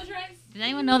clue. Close your eyes. Does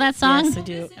anyone know that song? Yes, I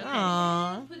do.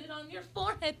 Aww. Put it on your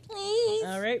forehead, please.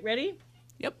 All right, ready?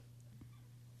 Yep.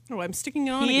 Oh, I'm sticking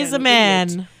it on. He again. is a man.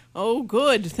 Idiot. Oh,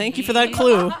 good. Thank you for that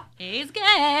clue, He's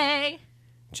gay.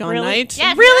 John Really? Knight.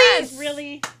 Yes. Really? Yes.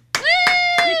 Really?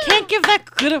 Woo! You can't give that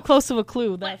good up close of a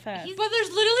clue that fast. He's- But there's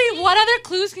literally, what other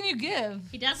clues can you give?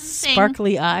 He doesn't sing.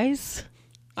 Sparkly eyes.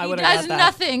 I He would have does got that.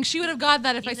 nothing. She would have got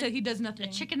that if I He's a- said he does A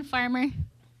nothing. chicken farmer.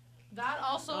 That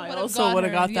also I would have also would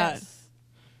have got that. Yes.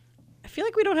 I feel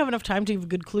like we don't have enough time to give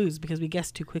good clues because we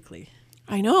guessed too quickly.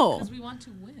 I know. Because we want to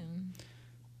win.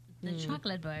 The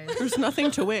chocolate bars. There's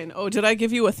nothing to win. Oh, did I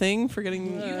give you a thing for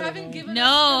getting You haven't given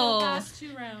No. us the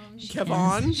past 2 rounds.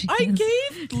 Kevon? I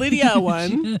gave Lydia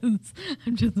one.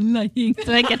 I'm just lying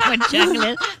so I get one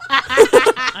chocolate.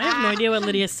 I have no idea what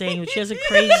Lydia's saying, but she has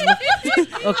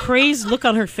a crazed look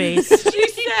on her face. She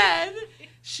said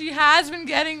she has been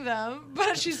getting them,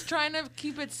 but she's trying to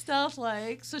keep it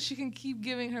stealth-like so she can keep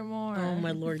giving her more. Oh my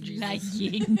Lord Jesus.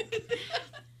 Lying.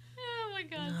 Oh my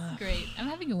god, this is great. I'm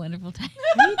having a wonderful time.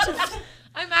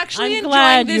 I'm actually I'm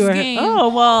glad enjoying you this are. game. Oh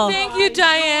well. Thank you,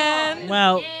 Diane.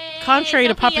 Well, Yay, contrary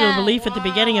to popular Sophia. belief at the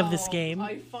beginning of this game,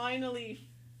 I finally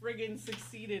friggin'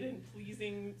 succeeded in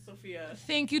pleasing Sophia.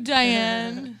 Thank you,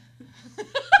 Diane.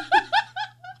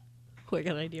 oh, I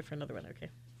got an idea for another one. Okay.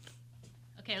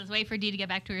 Okay, let's wait for Dee to get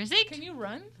back to her seat. Can you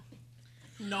run?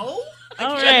 No?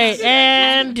 All right,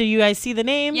 and do you guys see the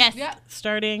name? Yes. Yeah.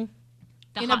 Starting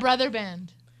The In hot- a brother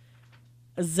band.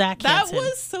 Zach That Hansen,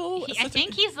 was so. I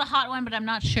think he's the hot one, but I'm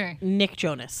not sure. Nick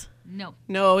Jonas, No.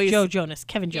 No, he's. Joe Jonas,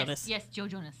 Kevin Jonas. Yes, Joe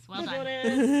Jonas. Well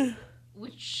done.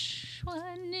 Which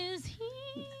one is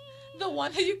he? The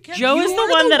one that you kept. Joe is You the are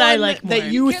one that I like more.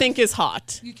 That you Kept- think is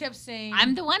hot. You kept saying.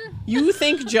 I'm the one? You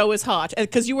think Joe is hot.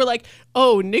 Because you were like,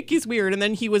 oh, Nick is weird. And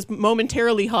then he was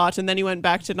momentarily hot. And then he went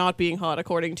back to not being hot,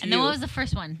 according to And you. then what was the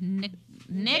first one?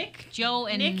 Nick, Joe,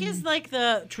 and Nick is like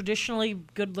the traditionally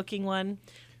good-looking one.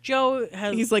 Joe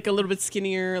has, He's like a little bit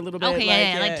skinnier, a little bit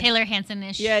okay, yeah, like Taylor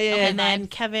Hanson-ish. Yeah, yeah, Okay, and then vibes.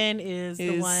 Kevin is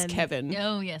the is one. Kevin.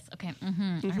 Oh yes, okay. I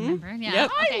remember. Yeah,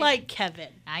 Yep. I okay. like Kevin.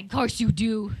 Of course you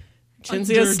do.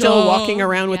 Chinzia's still walking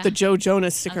around with Yeah. the Joe Jonas I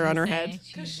was sticker on her gonna head. say,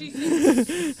 Because she Jesus.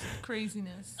 thinks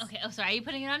craziness. Okay. Oh, sorry. Are you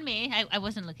putting it on me? I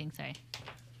wasn't looking. Sorry,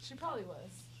 She probably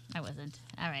was. I wasn't.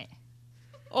 All right.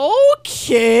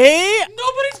 Okay.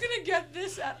 Nobody's gonna get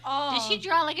this at all. Did she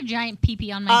draw like a giant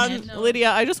peepee on my head?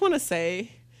 Lydia, I just want to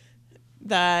say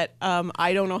that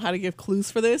I don't know how to give clues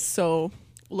for this, so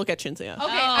look at Chinzia. Okay,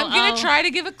 I'm gonna oh. try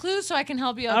to give a clue so I can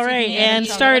help you out. All so you right, can get and it.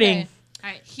 Okay. starting. All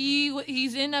right.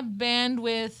 He's in a band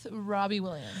with Robbie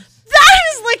Williams. That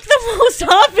is like the most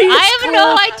obvious. I have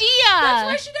no clue. idea. That's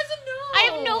why she doesn't know. I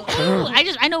have no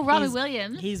clue. I know Robbie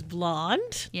Williams. He's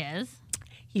blonde. Yes.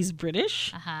 He's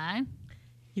British. Uh huh.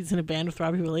 He's in a band with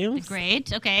Robbie Williams.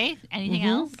 Great. Okay. Anything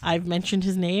else? I've mentioned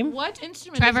his name. What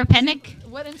instrument? Trevor is he- Pennick.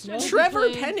 What instrument? Trevor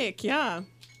does he play? Pennick, yeah.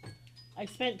 I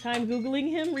spent time Googling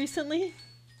him recently.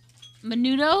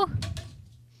 Menudo.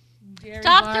 Gary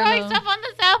Stop Barlow. throwing stuff on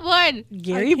the soundboard.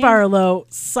 Gary can't- Barlow,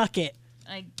 suck it.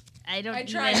 I don't. I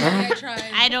tried. even- I tried.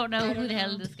 I don't know I who don't the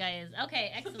hell know. this guy is. Okay,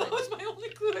 excellent. That was my only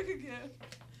clue I could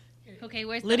give. Okay,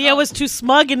 where's Lydia the, was too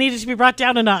smug and needed to be brought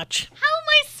down a notch. How am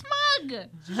I smug?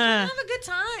 Huh. Have a good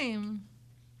time.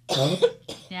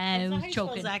 Yeah, I was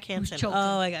choking. Zach I was Hansen. choking.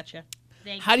 Oh, I gotcha.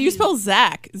 Thank How do you spell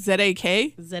Zach?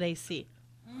 Z-A-K? ZAC.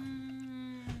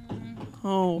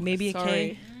 Oh, Maybe a K.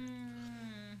 sorry.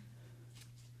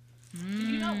 Do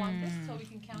you not want this so we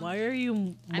can count? Why are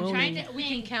you I'm trying moaning? to We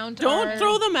can think. count. Don't our...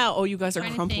 throw them out. Oh, you guys are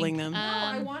Trying to crumpling think. them. No,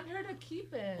 I want her to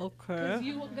keep it. Okay. Because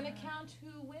you're gonna count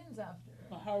who wins after.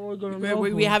 How are we gonna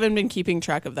We haven't been keeping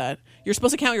track of that. You're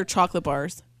supposed to count your chocolate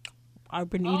bars. I've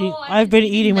been Oh, eating. I've I've been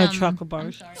been eating my them. chocolate I'm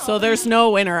bars. sorry. So there's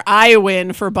no winner. I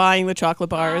win for buying the chocolate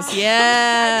bars.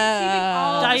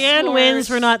 Yeah. Diane scores. wins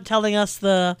for not telling us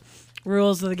the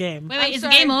rules of the game. Wait, I'm is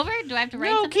sorry. the game over? Do I have to write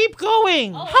No, something? keep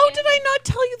going. Oh, How okay. did I not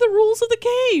tell you the rules of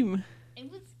the game? It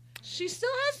was. She still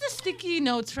has the sticky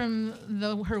notes from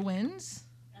her wins.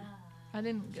 I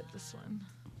didn't get this one.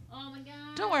 Oh my god.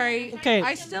 Don't worry. Okay.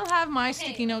 I still have my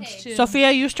sticky notes okay. too.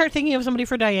 Sophia, you start thinking of somebody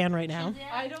for Diane right now.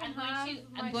 I don't I'm have going to.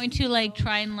 my I'm going to like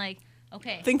try and like.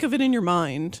 Okay. Think of it in your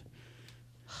mind.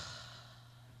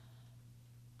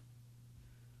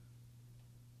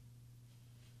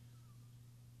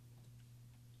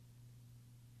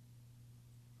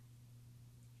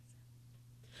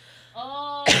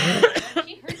 Oh,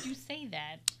 she heard you say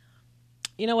that.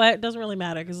 You know what? It doesn't really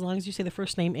matter because as long as you say the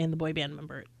first name and the boy band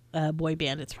member, boy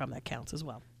band it's from, that counts as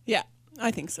well. Yeah,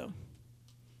 I think so.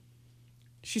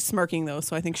 She's smirking though,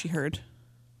 so I think she heard.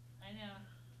 I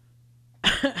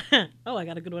know. Oh, I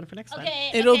got a good one for next time.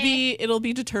 Okay. It'll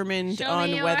be determined Show on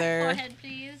me your whether forehead,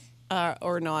 please.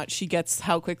 or not she gets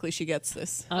how quickly she gets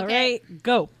this. All Okay. right,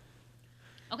 go.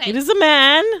 Okay. It is a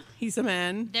man. He's a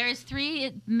man. There's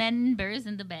 3 members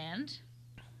in the band.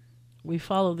 We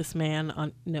follow this man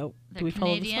on. No, They're do we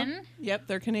follow this one? Canadian. Yep,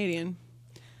 they're Canadian.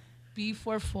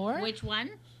 B44. Which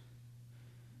one?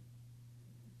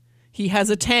 He has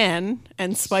a tan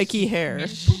and spiky hair.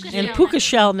 And puka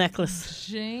shell necklace.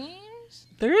 James.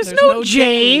 There's There's no no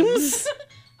James.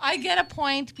 I get a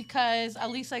point because at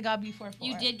least I got B44.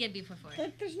 You did get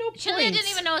B44. There's no Julia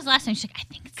didn't even know his last name. She's like, I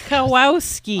think it's.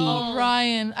 Kowalski. Oh,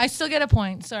 Ryan. I still get a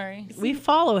point. Sorry. We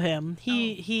follow him.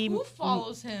 He. Who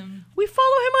follows him? We follow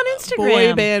him on Instagram.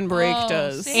 Boy band break Oh,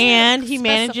 does. same. And he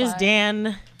manages Specify.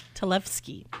 Dan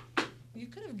Talevsky. You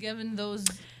could have given those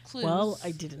clues. Well,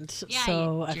 I didn't, Yeah, so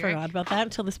you I jerk. forgot about that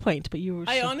until this point. But you were.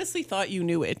 I honestly thought you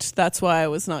knew it. That's why I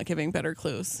was not giving better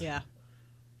clues. Yeah.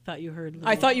 Thought you heard.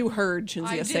 I thought you heard I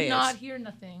Shinzia did say not it. hear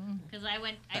nothing. Because I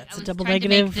went. I That's a was double trying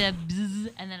negative. to make the bzz,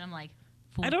 and then I'm like.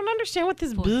 I don't understand what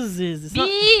this buzz is. It's Bee, not.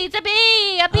 it's a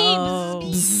bee, a bee. Oh.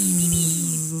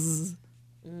 Bzz,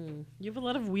 bee, You have a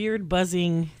lot of weird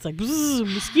buzzing. It's like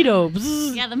bzz, mosquito.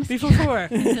 Bzz, Yeah, the mosquito. before.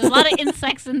 There's a lot of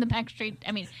insects in the backstreet.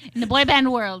 I mean, in the boy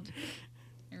band world.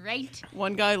 Right?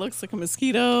 One guy looks like a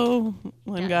mosquito.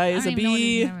 One guy is a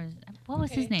bee. What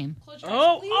was his name? Close your eyes,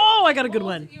 Oh, please. oh! I got a good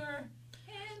Hold one. your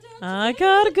hands out I to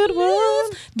got a the good one.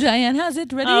 blues. Diane has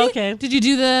it ready. Oh, okay. Did you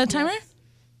do the timer?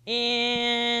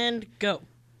 And go.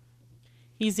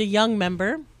 He's a young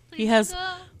member. He Please has. go.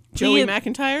 Joey He-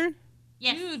 McIntyre.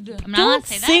 Yes. Dude. I'm not allowed Don't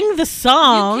to say sing that. the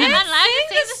song. I'm not allowed to Sing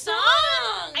say the the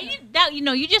song. I didn't,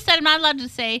 now, you just said I'm not allowed to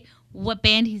say what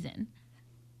band he's in.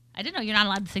 I didn't know you're not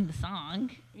allowed to sing the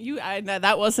song.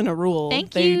 That wasn't a rule.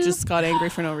 Thank They you. just got angry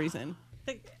for no reason.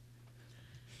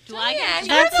 Do I get Diane, a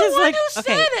you're chance? the That's his one like. who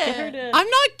Okay. said get her it. to- I'm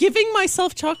not giving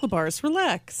myself chocolate bars.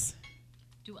 Relax.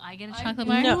 Do I get a chocolate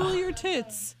bar? No. Rule your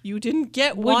tits. You didn't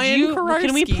get Would Wyan you? Kararski.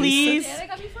 Can we please? Yeah, I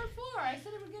got B44. I said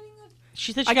I was getting the.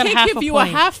 She said she I got can't half give a you point.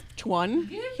 a half one.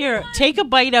 Here, take a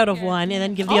bite out of one and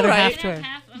then give the All other right. half I to have her.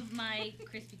 half of my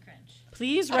crispy crunch.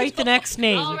 Please write the next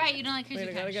name. Oh, right, you don't like crispy Wait,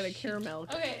 I crunch. gotta get a caramel.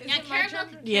 Okay, is Yeah, it my caramel, turn?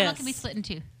 caramel Yes. can be split in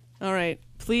 2. All right.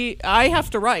 Please. I have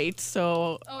to write,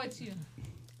 so Oh, it's you.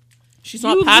 she's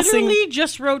You not passing. literally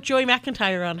just wrote Joey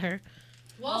McIntyre on her.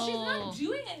 Well, she's Oh. not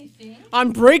doing anything.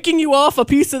 I'm breaking you off a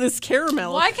piece of this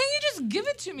caramel. Why can't you just give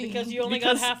it to me? Because you only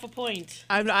Because- got half a point.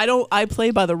 I don't. I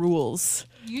play by the rules.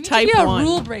 You need Type to be a one.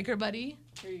 rule breaker, buddy.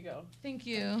 Here you go. Thank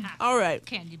you. All right.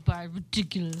 Candy bar,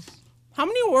 ridiculous. How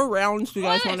many more rounds do you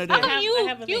guys want to do? How come I have you a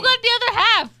got thing. the other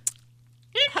half?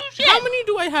 You didn't do shit. How many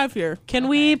do I have here? Can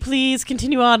we please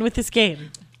continue on with this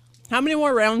game? How many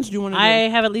more rounds do you want to I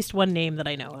do? have at least one name that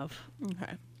I know of.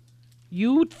 Okay.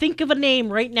 You think of a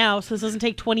name right now so this doesn't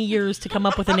take 20 years to come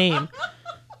up with a name.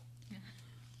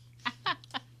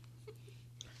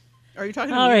 Are you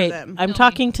talking to All me or right, them? I'm No,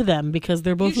 talking to them because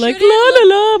they're both You like, la shouldn't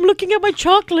la la, I'm looking at my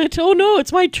chocolate. Oh no,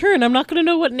 it's my turn. I'm not going to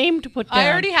know what name to put down. I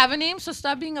already have a name, so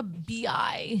stop being a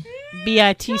BI.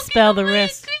 B-I-T spell the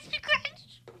rest. Crispy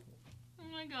crunch. Oh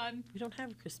my god. We don't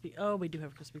have crispy. Oh, we do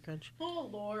have crispy crunch. Oh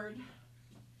Lord.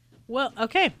 Well,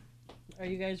 okay. Are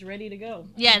you guys ready to go?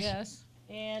 Yes. Yes.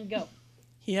 And go.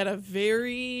 He had a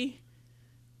very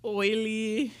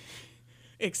oily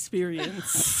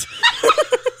experience.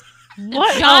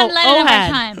 What? John oh, Lennon of our Ohad.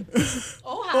 time.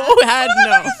 Oh, Oh, had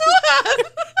no.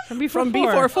 From before. From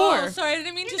B44. Oh, sorry, I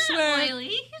didn't mean to swear. Oily.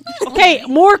 He's not Okay,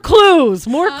 oily. more clues.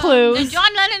 More The clues.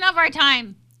 John Lennon of our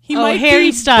time. He Oh, might Harry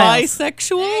be Styles. Very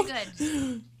bisexual.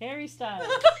 good. Harry Styles.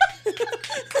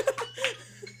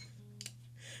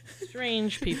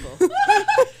 Strange people.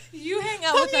 You hang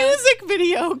out A with us. music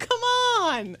video. Come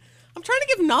on. I'm trying to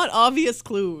give not obvious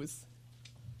clues.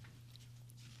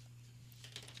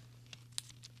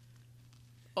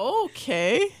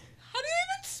 Okay. How do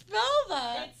you even spell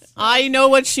that? I know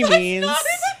what she means. Not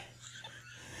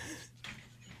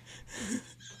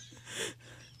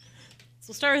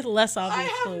So start with less obvious I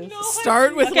have clues. no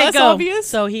Start with Okay, less go. obvious.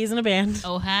 So he's in a band.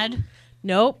 Ohad.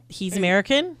 Nope, he's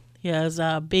American. He has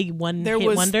a big There one-hit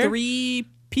was wonder. 3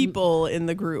 people in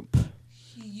the group.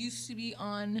 He used to be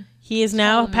on. He is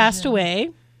now passed television.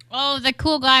 away. Oh, the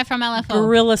cool guy from LFO.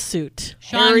 Gorilla suit.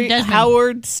 Sean Desmond.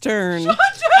 Howard Stern.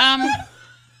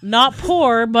 Not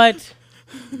poor, but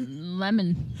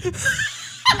Lemon. wait,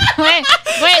 let me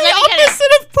get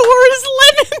Opposite of poor is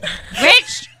lemon.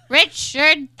 it.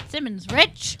 Richard Simmons.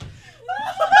 Rich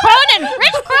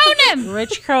Cronin.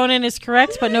 Rich Cronin is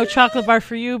correct, but no chocolate bar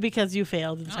for you because you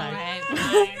failed in All time.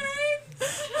 right.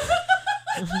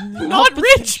 Not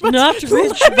rich, but Not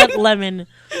rich, but lemon.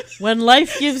 When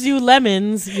life gives you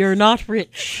lemons, you're not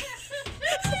rich.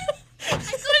 I couldn't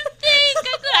think.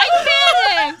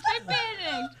 I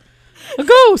panicked. A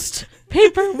ghost.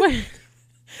 Paper.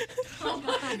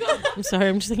 I'm sorry,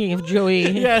 I'm just thinking of Joey.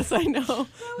 Yes, I know.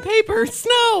 Paper,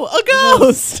 snow, a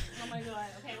ghost. Oh my god.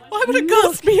 Okay. Why would a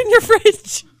ghost be in your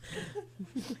fridge?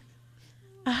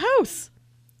 A house.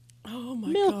 Oh my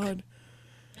Milk. god.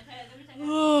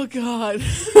 Oh god.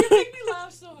 You make me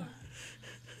laugh so hard.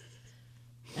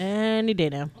 Any day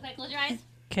now. Okay, close your eyes.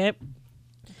 Okay.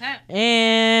 Okay.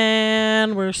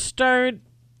 And we're start.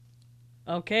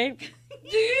 Okay.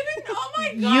 Do you even? Oh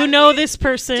my god. You know this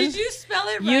person. Did you spell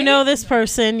it right? You know this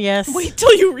person, yes. Wait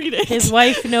till you read it. His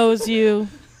wife knows you.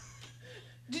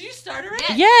 Did you start it right?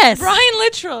 Yes. Yes. Brian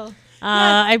Littrell.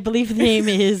 I believe the name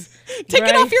is. Take it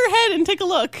Brian- off your head and take a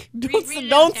look. Don't, read it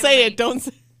don't out, say everybody. it. Don't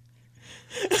say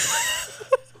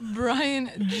Brian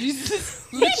Jesus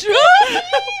Littrell.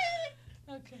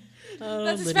 Okay. Oh,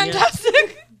 That's Lydia.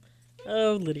 fantastic.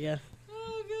 Oh, Lydia.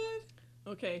 Oh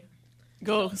god. Okay.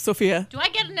 Go, Sophia. Do I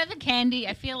get another candy?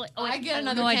 I feel like. Oh, I get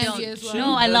another no, I candy don't. as well.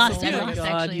 No, I She lost. does. I Oh my lost God,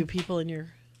 actually. you people in your.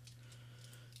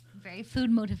 Very food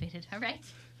motivated. All right.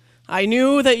 I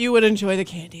knew that you would enjoy the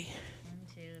candy. 1,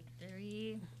 2,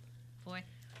 3, 4.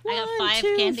 I got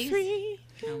 5 candies. 3.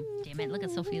 Oh, damn it. Look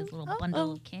at Sophia's little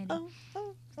bundle of candy. Oh,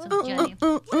 So Johnny.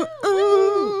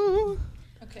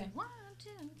 Okay. 1, 2,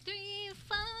 3,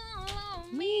 follow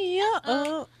me. Me,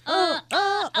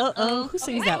 Who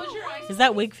sings that? Close your eyes. Is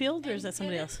that Wigfield or is that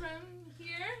somebody Get it else? From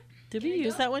here. Did we Here you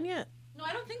use go. that one yet? No,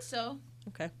 I don't think so.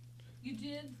 Okay. You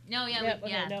did. No, yeah, Yep,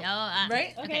 yeah. okay, no.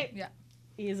 Right? Okay. Yeah.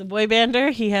 He is a boy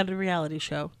bander. He had a reality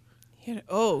show.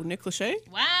 Oh, Nick Lachey?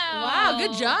 Wow. Wow,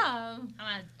 good job.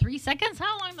 3 seconds?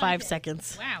 How long? 5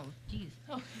 seconds. Wow. Jeez.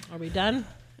 Are we done?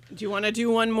 Do you want to do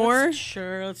one more?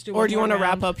 Sure, let's do Or do you want to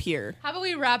wrap round. up here? How about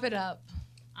we wrap it up?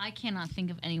 I cannot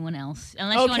think of anyone else.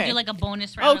 Unless you want to Okay. do like a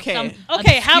bonus round. Okay. Of some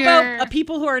Okay, how obscure- about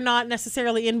people who are not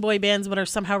necessarily in boy bands but are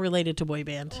somehow related to boy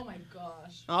band? Oh my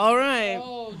gosh. All right.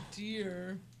 Oh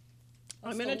dear.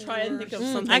 I'm That's going to the try and think of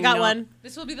worst. something. I got not- one.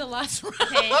 This will be the last round.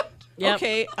 Okay. Yep.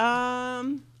 Okay.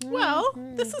 Well,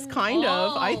 this is kind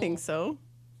of. I Oh. think so.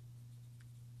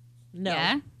 No.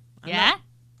 Yeah. I'm Yeah. not-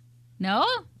 No.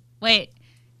 Wait.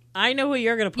 I know who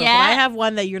you're going to put, Yeah. but I have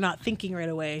one that you're not thinking right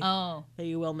away Oh. that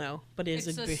you will know. But it is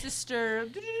It's a a big. sister.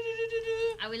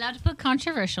 Are we allowed to put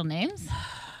controversial names?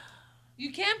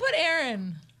 You can't put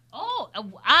Aaron. Oh,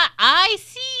 I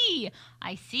see.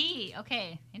 I see.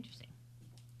 Okay. Interesting.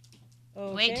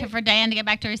 Wait for Diane to get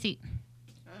back to her seat.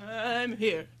 I'm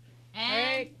here. And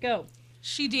Alright, go.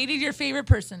 She dated your favorite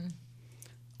person.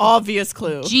 Obvious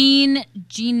clue. jean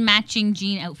matching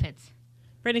jean outfits.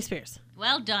 Britney Spears.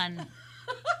 Well done.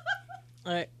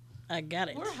 Alright, I got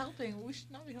it. We're helping. We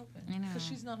should not be helping. I know. Because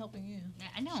she's not helping you. Yeah,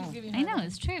 I know. She's giving I her know. one.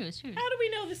 It's true. It's true. How do we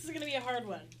know this is going to be a hard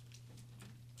one?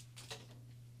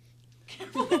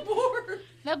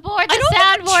 The board, I the don't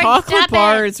think soundboard. chocolate Stop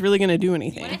bar it. is really going to do What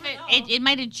anything. if it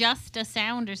might adjust a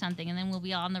sound or something, and then we'll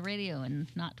be on the radio and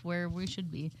not where we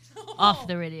should be, off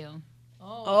the radio.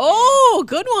 Oh,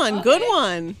 good one. Good Okay.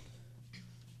 one.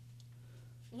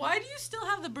 Why do you still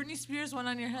have the Britney Spears one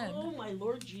on your head? Oh my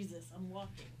Lord Jesus, I'm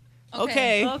walking.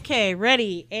 Okay. Okay,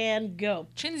 ready and go.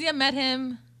 Chinzia met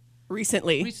him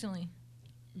Recently. recently.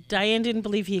 Diane didn't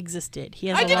believe he existed. He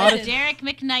has I a didn't. lot of. Derek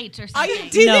McKnight or I something.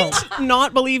 didn't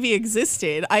not believe he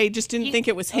existed. I just didn't He- think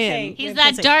it was okay. him. He's Wait, that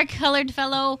one second. dark-colored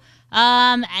fellow,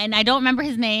 and I don't remember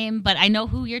his name, but I know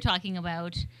who you're talking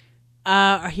about.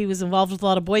 He was involved with a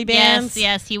lot of boy bands.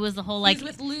 Yes, he was the whole like He's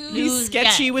with Lou. He's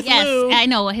sketchy with yes, Lou. I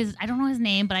know his. I don't know his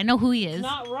name, but I know who he is.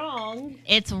 Not wrong. wrong.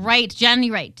 It's right,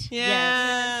 Johnny Wright.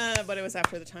 Yeah, but it was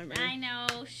after the timer. I know.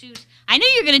 Shoot, I knew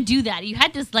you were gonna do that. You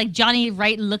had this like Johnny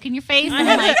Wright look in your face. And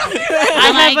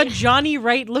I have a Johnny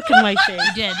Wright look in my face.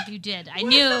 You did. I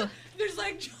knew. There's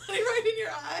like Johnny right in your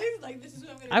eyes. Like this is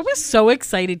what I'm gonna I was so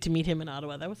excited to meet him in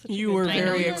Ottawa. That was such a You good were time.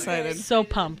 very you were excited. So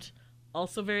pumped.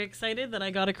 Also very excited that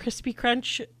I got a Crispy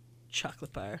Crunch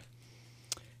chocolate bar.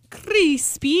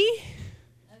 Crispy.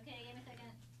 Okay, give me a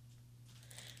second.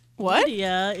 What?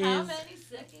 Lydia How is many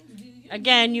seconds do you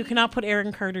again. You cannot put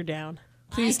Aaron Carter down.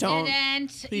 Please don't. Didn't.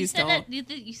 Please you said don't.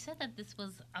 That, you said that this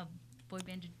was a boy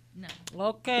band. No.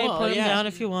 Okay, Well, put him yeah. down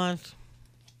if you want.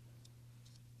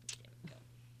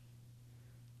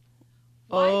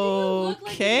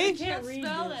 Okay. can't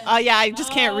spell it? Yeah, I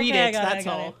just can't read okay, I it. got it, That's I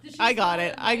got all. it. Did she I got spell it.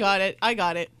 it I got it. I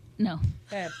got it. No.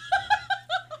 Okay.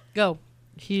 Go.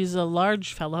 He's a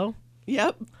large fellow.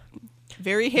 Yep.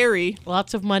 Very hairy.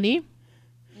 Lots of money.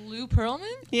 Lou Pearlman?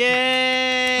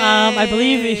 Yay. I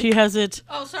believe he has it.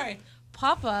 Oh, sorry.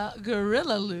 Papa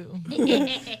Gorilla Lou.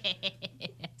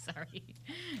 Sorry.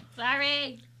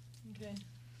 Sorry. Okay.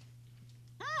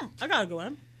 I gotta go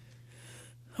on.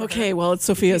 Okay, well, it's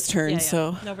Sophia's turn,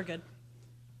 so. No, we're good.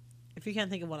 If you can't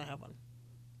think of one, I have one.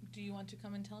 Do you want to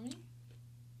come and tell me?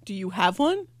 Do you have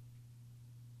one?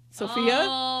 Sophia?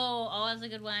 Oh, that's a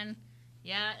good one.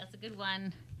 Yeah, that's a good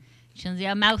one.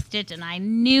 Shinzia mouthed it, and I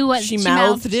knew what She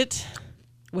mouthed it.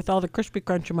 With all the crispy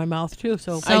crunch in my mouth too,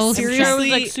 so So I'm sure it was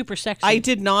seriously- like super sexy. I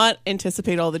did not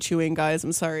anticipate all the chewing, guys.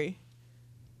 I'm sorry.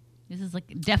 This is like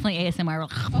definitely ASMR.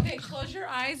 Okay, close your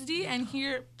eyes, D, and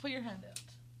here, put your hand out.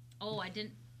 Oh, I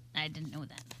didn't know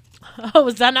that. Oh,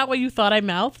 was that not what you thought I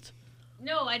mouthed?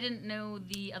 No, I didn't know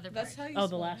the other part. That's how you Oh, the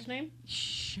spell last it. name.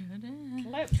 Shut up.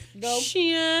 Let's go.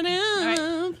 Shut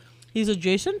up. He's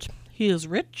adjacent. He is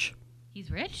rich. He's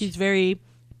rich. He's very,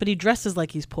 but he dresses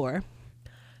like he's poor.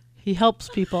 He helps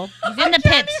people. He's in the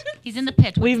pit. He's in the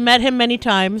pit. We've met him many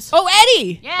times. Oh,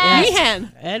 Eddie! Yes.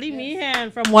 Meehan! Eddie Meehan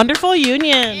from Wonderful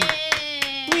Union.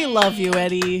 Yay. We love you,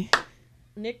 Eddie.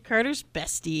 Nick Carter's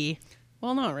bestie.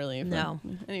 Well, not really. but No.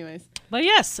 Anyways. But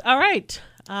yes, all right.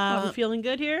 We feeling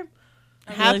good here?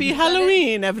 Happy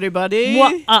Halloween, everybody.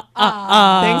 Thanks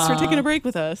Thanks for taking a break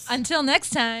with us. Until next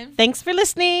time. Thanks for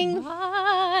listening.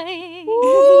 Bye.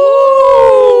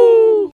 Ooh.